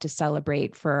we have to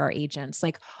celebrate for our agents?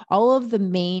 Like all of the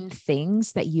main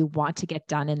things that you want to get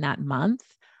done in that month,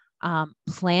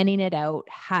 planning it out,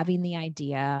 having the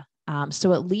idea.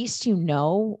 So at least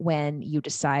when you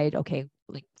decide, okay,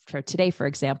 like for today, for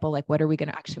example, like what are we going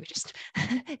to actually just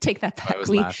take that back? I was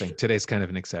laughing. Today's kind of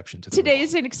an exception to the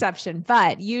Today's rule. an exception,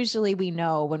 but usually we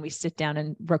know when we sit down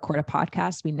and record a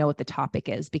podcast, we know what the topic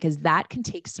is, because that can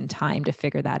take some time to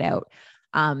figure that out.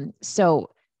 So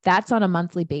that's on a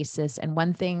monthly basis. And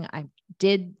one thing I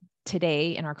did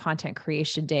today in our content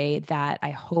creation day that I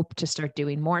hope to start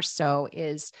doing more so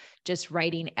is just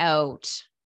writing out,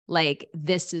 like,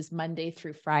 this is Monday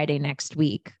through Friday next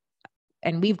week.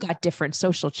 And we've got different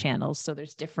social channels. So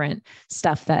there's different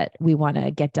stuff that we want to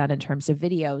get done in terms of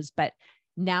videos, but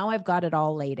now I've got it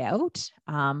all laid out.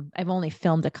 I've only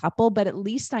filmed a couple, but at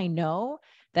least I know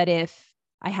that if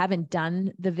I haven't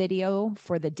done the video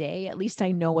for the day, at least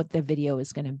I know what the video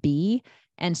is going to be.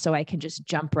 And so I can just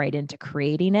jump right into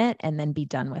creating it and then be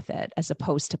done with it, as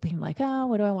opposed to being like, oh,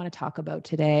 what do I want to talk about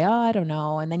today? Oh, I don't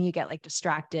know. And then you get like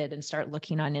distracted and start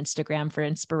looking on Instagram for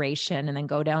inspiration and then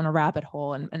go down a rabbit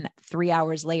hole. And 3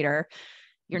 hours later,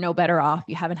 you're no better off.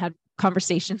 You haven't had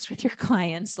conversations with your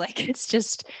clients. Like, it's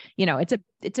just,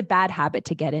 it's a bad habit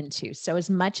to get into. So as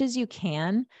much as you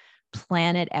can,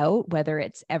 plan it out, whether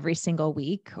it's every single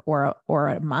week or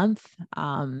a month.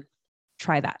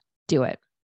 Try that. Do it.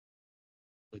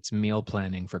 It's meal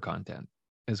planning for content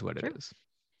is what it is,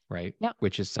 right? Yep.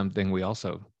 Which is something we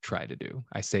also try to do.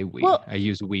 I say we. Well, I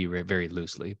use we very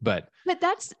loosely, but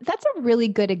that's a really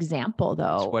good example,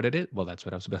 though. That's what it is. Well, that's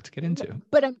what I was about to get into.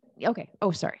 But okay.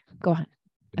 Oh, sorry. Go on.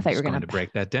 I thought you were going to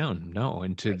break that down. No,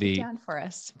 into break it down for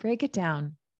us. Break it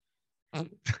down.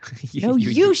 you,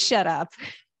 you shut up.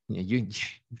 Yeah, you.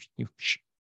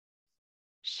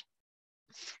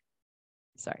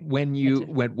 Sorry. When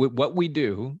what we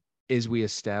do is we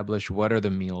establish what are the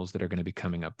meals that are going to be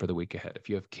coming up for the week ahead. If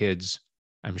you have kids,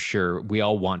 I'm sure we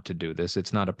all want to do this.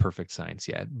 It's not a perfect science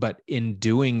yet, but in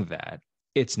doing that,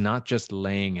 it's not just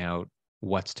laying out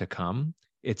what's to come.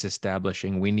 It's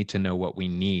establishing we need to know what we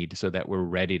need so that we're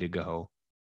ready to go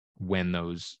when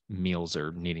those meals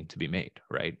are needing to be made,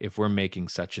 right? If we're making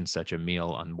such and such a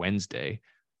meal on Wednesday,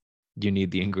 you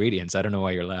need the ingredients. I don't know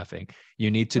why you're laughing.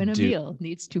 You need to when a meal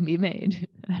needs to be made.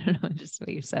 I don't know, just the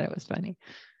way you said it was funny.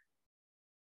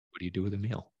 What do you do with a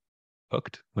meal?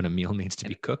 Cooked? When a meal needs to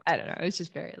be cooked? I don't know. It's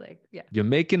just very yeah. You're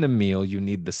making a meal, you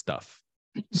need the stuff.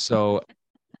 So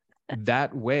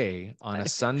that way on a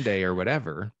Sunday or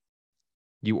whatever,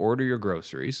 you order your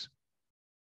groceries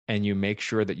and you make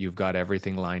sure that you've got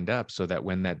everything lined up so that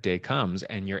when that day comes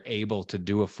and you're able to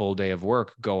do a full day of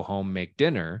work, go home, make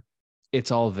dinner,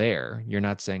 it's all there. You're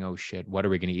not saying, oh shit, what are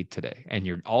we going to eat today? And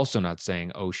you're also not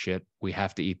saying, oh shit, we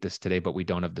have to eat this today, but we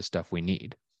don't have the stuff we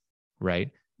need,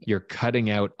 right? You're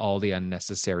cutting out all the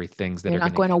unnecessary things that you're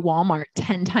not going to Walmart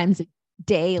 10 times a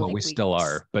day. Well, we still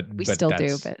are, but we still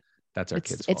do, but that's our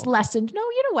kids' It's fault. lessened. No,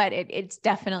 you know what? It's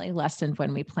definitely lessened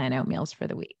when we plan out meals for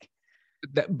the week.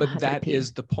 That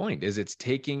is the point, is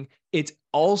it's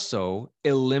also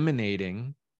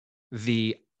eliminating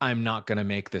the I'm not going to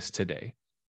make this today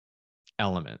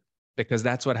element, because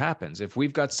that's what happens. If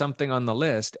we've got something on the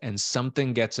list and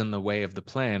something gets in the way of the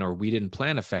plan, or we didn't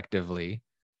plan effectively,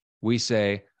 we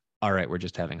say, all right, we're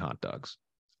just having hot dogs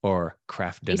or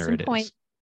craft dinner.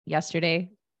 Yesterday,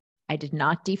 I did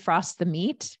not defrost the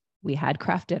meat. We had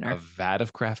craft dinner. A vat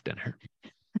of craft dinner.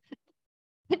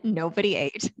 Nobody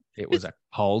ate. It was a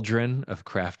cauldron of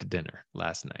craft dinner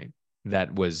last night.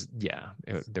 That was,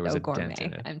 there was a gourmet, dent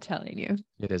in it. I'm telling you.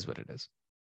 It is what it is.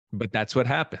 But that's what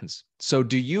happens. So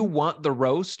do you want the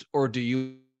roast or do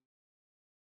you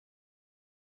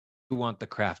want the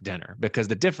craft dinner? Because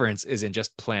the difference is in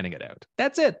just planning it out.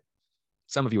 That's it.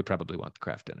 Some of you would probably want the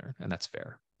craft dinner, and that's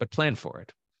fair, but plan for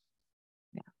it.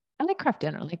 Yeah. I like craft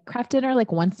dinner. Like craft dinner,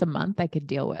 like once a month I could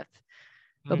deal with,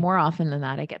 but more often than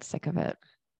that, I get sick of it.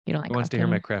 You don't like? Who wants to hear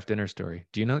my craft dinner story?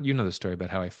 Do you know the story about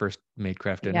how I first made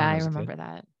craft dinner? Yeah, I remember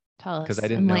that. Tell us. Because I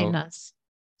didn't Enlighten know. us.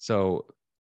 So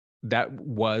that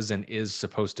was and is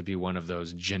supposed to be one of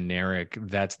those generic,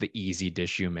 that's the easy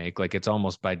dish you make. Like it's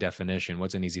almost by definition,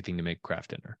 what's an easy thing to make?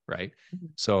 Craft dinner, right? Mm-hmm.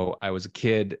 So I was a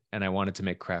kid and I wanted to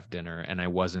make craft dinner and I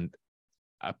wasn't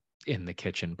in the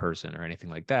kitchen person or anything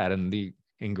like that. And the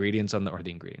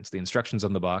instructions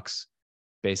on the box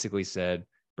basically said,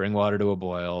 bring water to a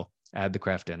boil, add the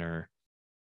craft dinner.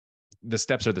 The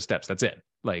steps are the steps. That's it.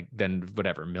 Like then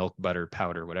whatever, milk, butter,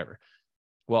 powder, whatever.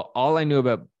 Well, all I knew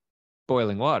about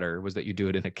boiling water was that you do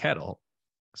it in a kettle.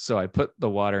 So I put the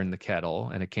water in the kettle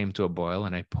and it came to a boil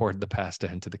and I poured the pasta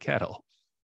into the kettle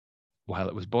while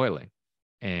it was boiling.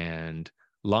 And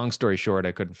long story short,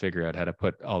 I couldn't figure out how to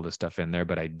put all the stuff in there,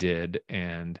 but I did.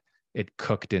 And it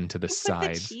cooked into the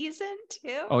sides. Put the cheese in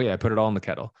too? Oh yeah, I put it all in the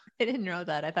kettle. I didn't know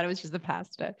that. I thought it was just the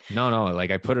pasta. No,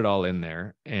 like I put it all in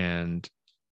there and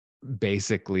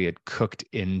basically it cooked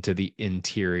into the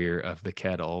interior of the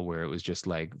kettle where it was just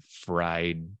like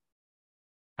fried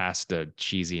pasta,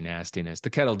 cheesy nastiness. The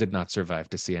kettle did not survive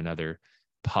to see another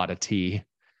pot of tea.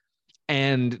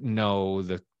 And no,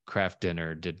 the craft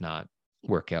dinner did not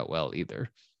work out well either.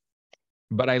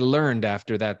 But I learned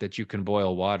after that you can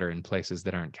boil water in places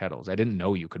that aren't kettles. I didn't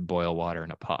know you could boil water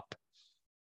in a pot.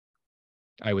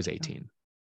 I was 18.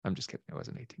 I'm just kidding. I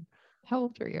wasn't 18. How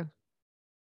old were you?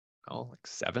 Oh, like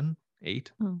 7,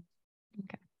 8. Oh,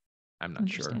 okay. I'm not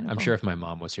sure. I'm sure if my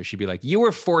mom was here, she'd be like, you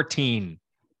were 14,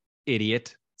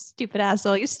 idiot. Stupid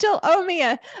asshole. You still owe me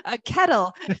a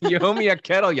kettle. You owe me a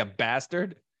kettle, you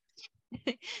bastard.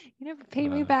 You never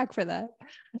paid me back for that.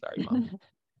 Sorry, Mom.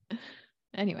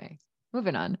 Anyway,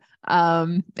 moving on.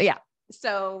 Yeah.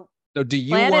 So do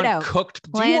you want cooked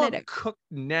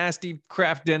nasty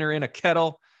craft dinner in a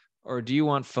kettle, or do you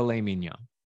want filet mignon?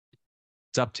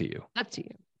 It's up to you. Up to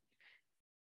you.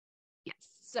 Yes.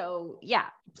 So yeah,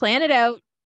 plan it out.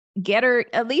 Get her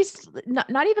at least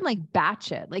not even like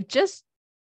batch it. Like just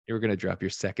you were gonna drop your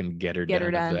second get her done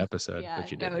of the episode, yeah,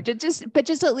 but you didn't.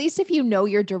 Just at least if you know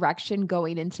your direction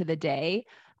going into the day,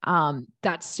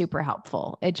 that's super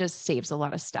helpful. It just saves a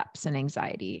lot of steps and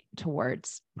anxiety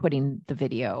towards putting the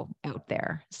video out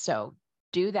there. So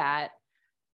do that.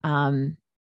 And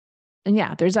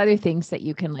yeah, there's other things that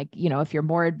you can, like, if you're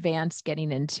more advanced,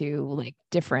 getting into like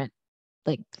different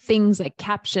like things like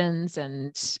captions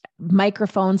and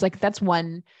microphones. Like that's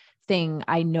one thing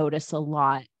I notice a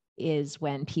lot is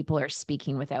when people are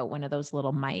speaking without one of those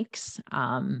little mics.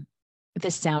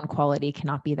 The sound quality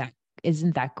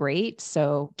isn't that great.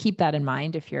 So keep that in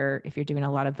mind. If you're doing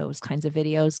a lot of those kinds of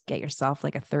videos, get yourself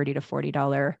like a $30 to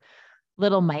 $40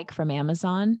 little mic from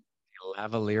Amazon.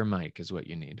 Lavalier mic is what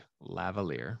you need.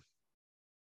 Lavalier.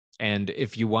 And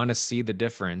if you want to see the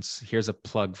difference, here's a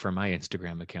plug for my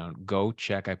Instagram account. Go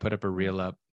check. I put up a reel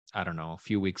up, I don't know, a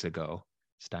few weeks ago.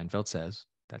 Steinfeld Says,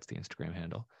 that's the Instagram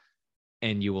handle.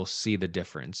 And you will see the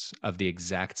difference of the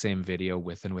exact same video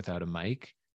with and without a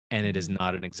mic. And it is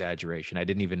not an exaggeration. I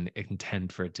didn't even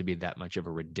intend for it to be that much of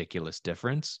a ridiculous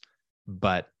difference,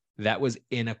 but that was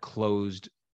in a closed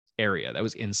area. That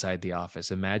was inside the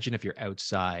office. Imagine if you're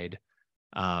outside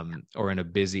or in a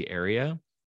busy area.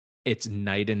 It's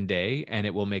night and day, and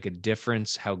it will make a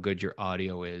difference how good your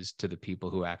audio is to the people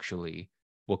who actually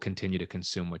will continue to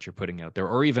consume what you're putting out there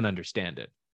or even understand it.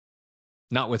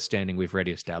 Notwithstanding, we've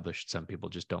already established some people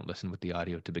just don't listen with the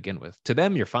audio to begin with. To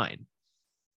them, you're fine.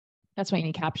 That's why you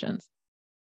need captions.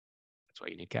 That's why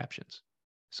you need captions.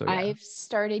 So yeah. I've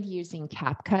started using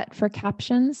CapCut for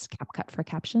captions.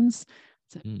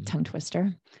 It's a tongue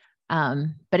twister.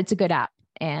 But it's a good app.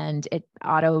 And it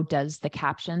auto does the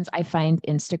captions. I find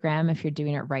Instagram, if you're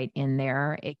doing it right in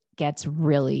there, it gets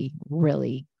really,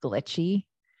 really glitchy,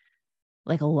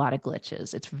 like a lot of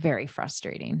glitches. It's very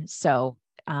frustrating. So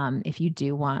if you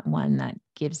do want one that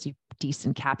gives you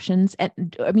decent captions,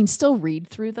 and I mean, still read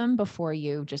through them before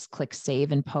you just click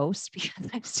save and post, because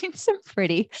I've seen some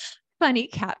pretty funny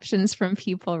captions from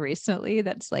people recently.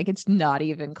 That's like, it's not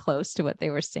even close to what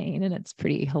they were saying. And it's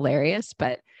pretty hilarious,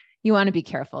 but you want to be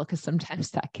careful because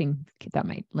sometimes that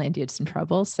might land you in some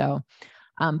trouble. So,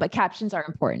 but captions are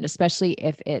important, especially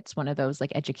if it's one of those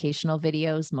like educational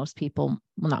videos. Most people,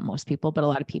 well, not most people, but a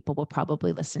lot of people will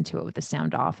probably listen to it with the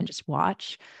sound off and just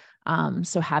watch.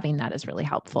 So having that is really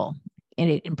helpful, and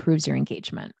it improves your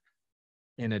engagement.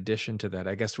 In addition to that,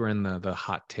 I guess we're in the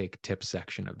hot take tip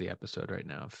section of the episode right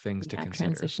now. Things to consider.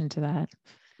 Transition to that.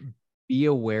 Be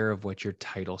aware of what your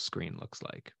title screen looks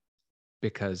like.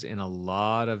 Because in a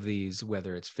lot of these,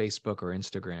 whether it's Facebook or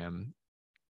Instagram,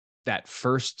 that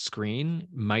first screen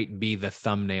might be the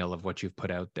thumbnail of what you've put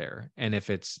out there. And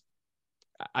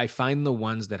I find the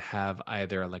ones that have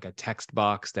either like a text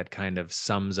box that kind of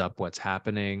sums up what's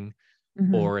happening,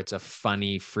 or it's a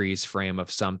funny freeze frame of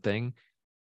something.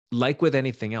 Like with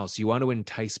anything else, you want to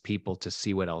entice people to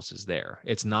see what else is there.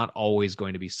 It's not always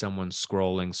going to be someone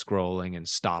scrolling and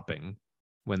stopping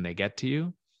when they get to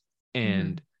you.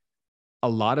 And a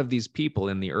lot of these people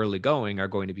in the early going are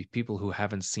going to be people who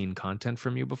haven't seen content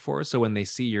from you before. So when they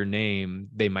see your name,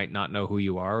 they might not know who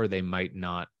you are, or they might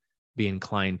not be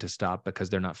inclined to stop because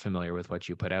they're not familiar with what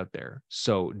you put out there.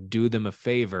 So do them a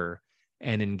favor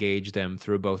and engage them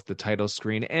through both the title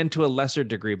screen and, to a lesser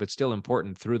degree, but still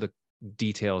important, through the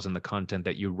details and the content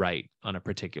that you write on a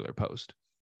particular post.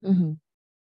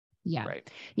 Yeah. Right.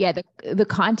 Yeah. The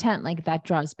content, like, that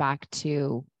draws back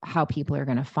to how people are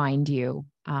going to find you.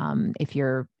 If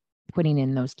you're putting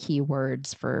in those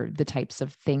keywords for the types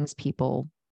of things people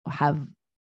have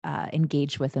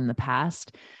engaged with in the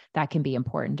past, that can be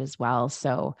important as well.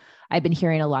 So I've been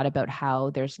hearing a lot about how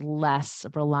there's less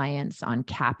reliance on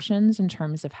captions in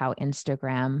terms of how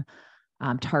Instagram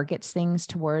targets things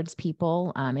towards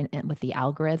people and with the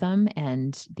algorithm,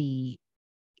 and the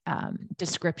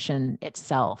description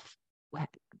itself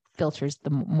filters the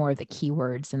more of the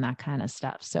keywords and that kind of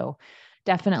stuff. So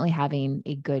definitely having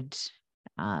a good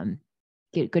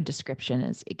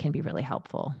description it can be really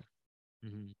helpful.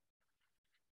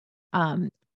 Mm-hmm.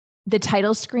 The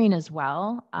title screen as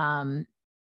well. I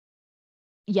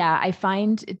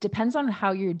find it depends on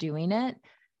how you're doing it.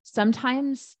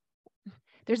 Sometimes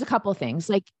there's a couple of things,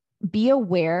 like be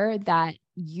aware that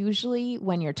usually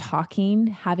when you're talking,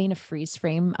 having a freeze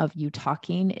frame of you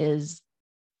talking is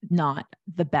not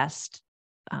the best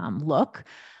look.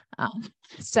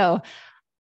 So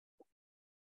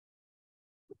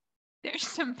there's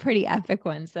some pretty epic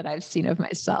ones that I've seen of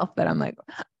myself that I'm like,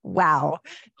 wow,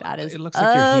 that is it looks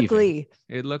like ugly. You're heaving.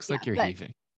 It looks like you're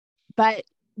heaving. But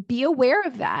be aware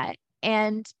of that.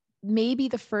 And maybe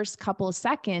the first couple of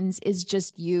seconds is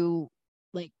just you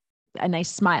like a nice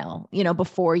smile,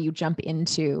 before you jump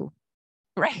into,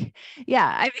 right. Yeah.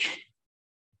 I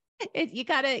mean, you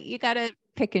gotta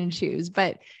pick and choose,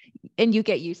 and you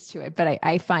get used to it. But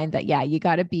I find that, you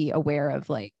got to be aware of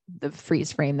like the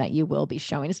freeze frame that you will be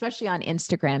showing, especially on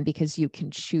Instagram, because you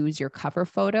can choose your cover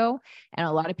photo. And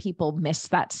a lot of people miss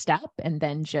that step and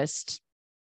then just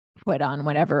put on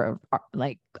whatever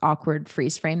like awkward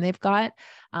freeze frame they've got,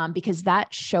 because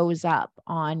that shows up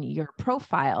on your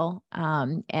profile.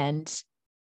 And,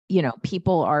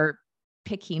 people are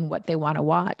picking what they want to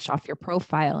watch off your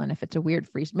profile. And if it's a weird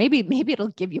freeze, maybe it'll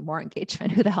give you more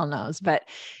engagement. Who the hell knows? But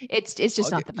it's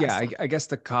just not the best. Yeah, I guess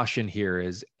the caution here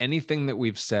is anything that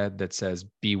we've said that says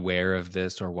beware of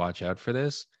this or watch out for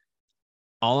this.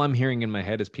 All I'm hearing in my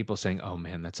head is people saying, "Oh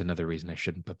man, that's another reason I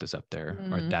shouldn't put this up there,"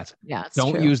 or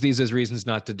don't use these as reasons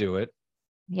not to do it.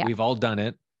 Yeah, we've all done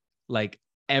it. Like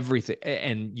everything,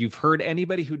 and you've heard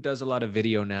anybody who does a lot of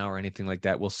video now or anything like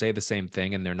that will say the same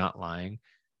thing, and they're not lying.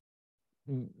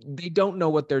 They don't know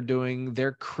what they're doing.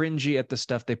 They're cringy at the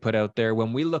stuff they put out there.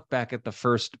 When we look back at the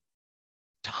first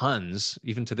tons,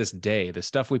 even to this day, the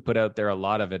stuff we put out there, a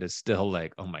lot of it is still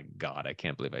like, oh my God, I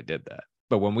can't believe I did that.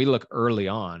 But when we look early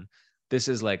on, this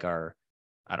is like our,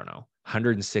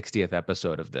 160th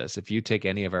episode of this. If you take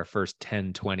any of our first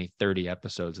 10, 20, 30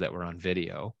 episodes that were on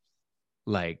video,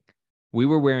 like we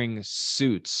were wearing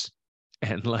suits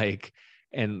and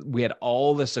we had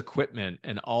all this equipment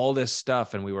and all this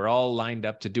stuff, and we were all lined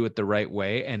up to do it the right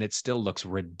way. And it still looks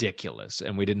ridiculous.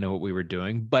 And we didn't know what we were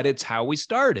doing, but it's how we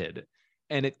started,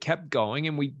 and it kept going.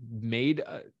 And we made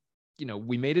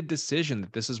a decision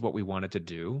that this is what we wanted to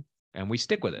do, and we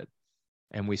stick with it.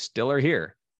 And we still are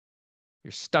here.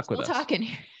 You're stuck with us.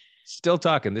 Still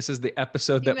talking. This is the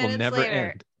episode that will never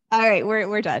end. All right,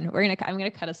 we're done. I'm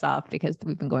gonna cut us off because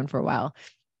we've been going for a while.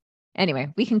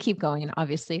 Anyway, we can keep going,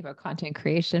 obviously, about content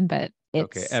creation, but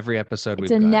it's every episode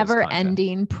it's a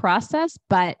never-ending process.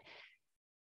 But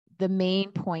the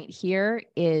main point here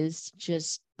is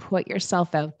just put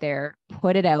yourself out there,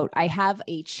 put it out. I have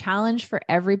a challenge for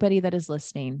everybody that is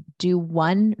listening. Do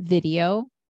one video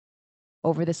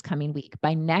over this coming week.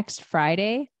 By next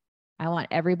Friday, I want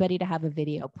everybody to have a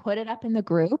video. Put it up in the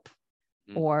group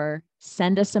or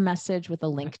send us a message with a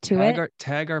link to it.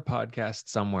 Tag our podcast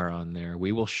somewhere on there.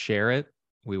 We will share it.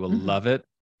 We will love it.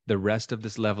 The rest of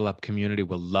this Level Up community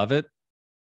will love it.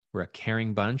 We're a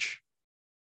caring bunch.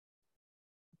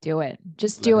 Do it.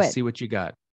 Just do it. See what you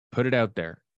got. Put it out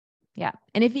there. Yeah.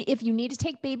 And if you need to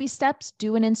take baby steps,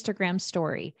 do an Instagram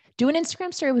story. Do an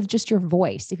Instagram story with just your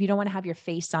voice. If you don't want to have your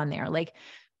face on there, like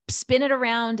spin it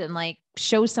around and like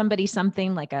show somebody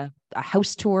something like a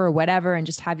house tour or whatever, and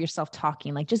just have yourself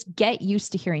talking. Like just get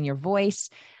used to hearing your voice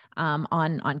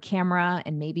on camera,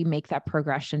 and maybe make that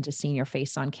progression to seeing your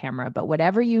face on camera. But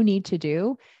whatever you need to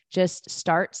do, just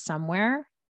start somewhere.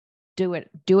 Do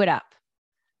it up.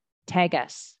 Tag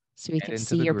us so we can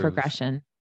see your progression.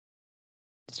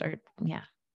 Start. Yeah.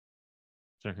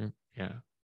 Yeah.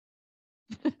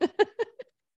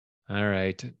 All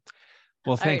right.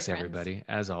 Well, thanks everybody.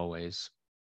 As always,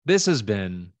 this has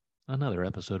been another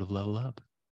episode of Level Up,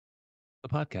 the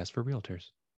podcast for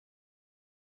realtors.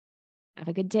 Have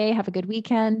a good day. Have a good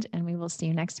weekend, and we will see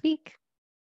you next week.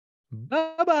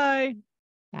 Bye-bye.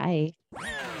 Bye.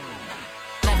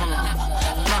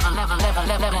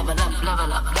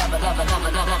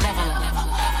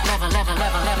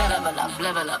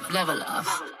 Level up.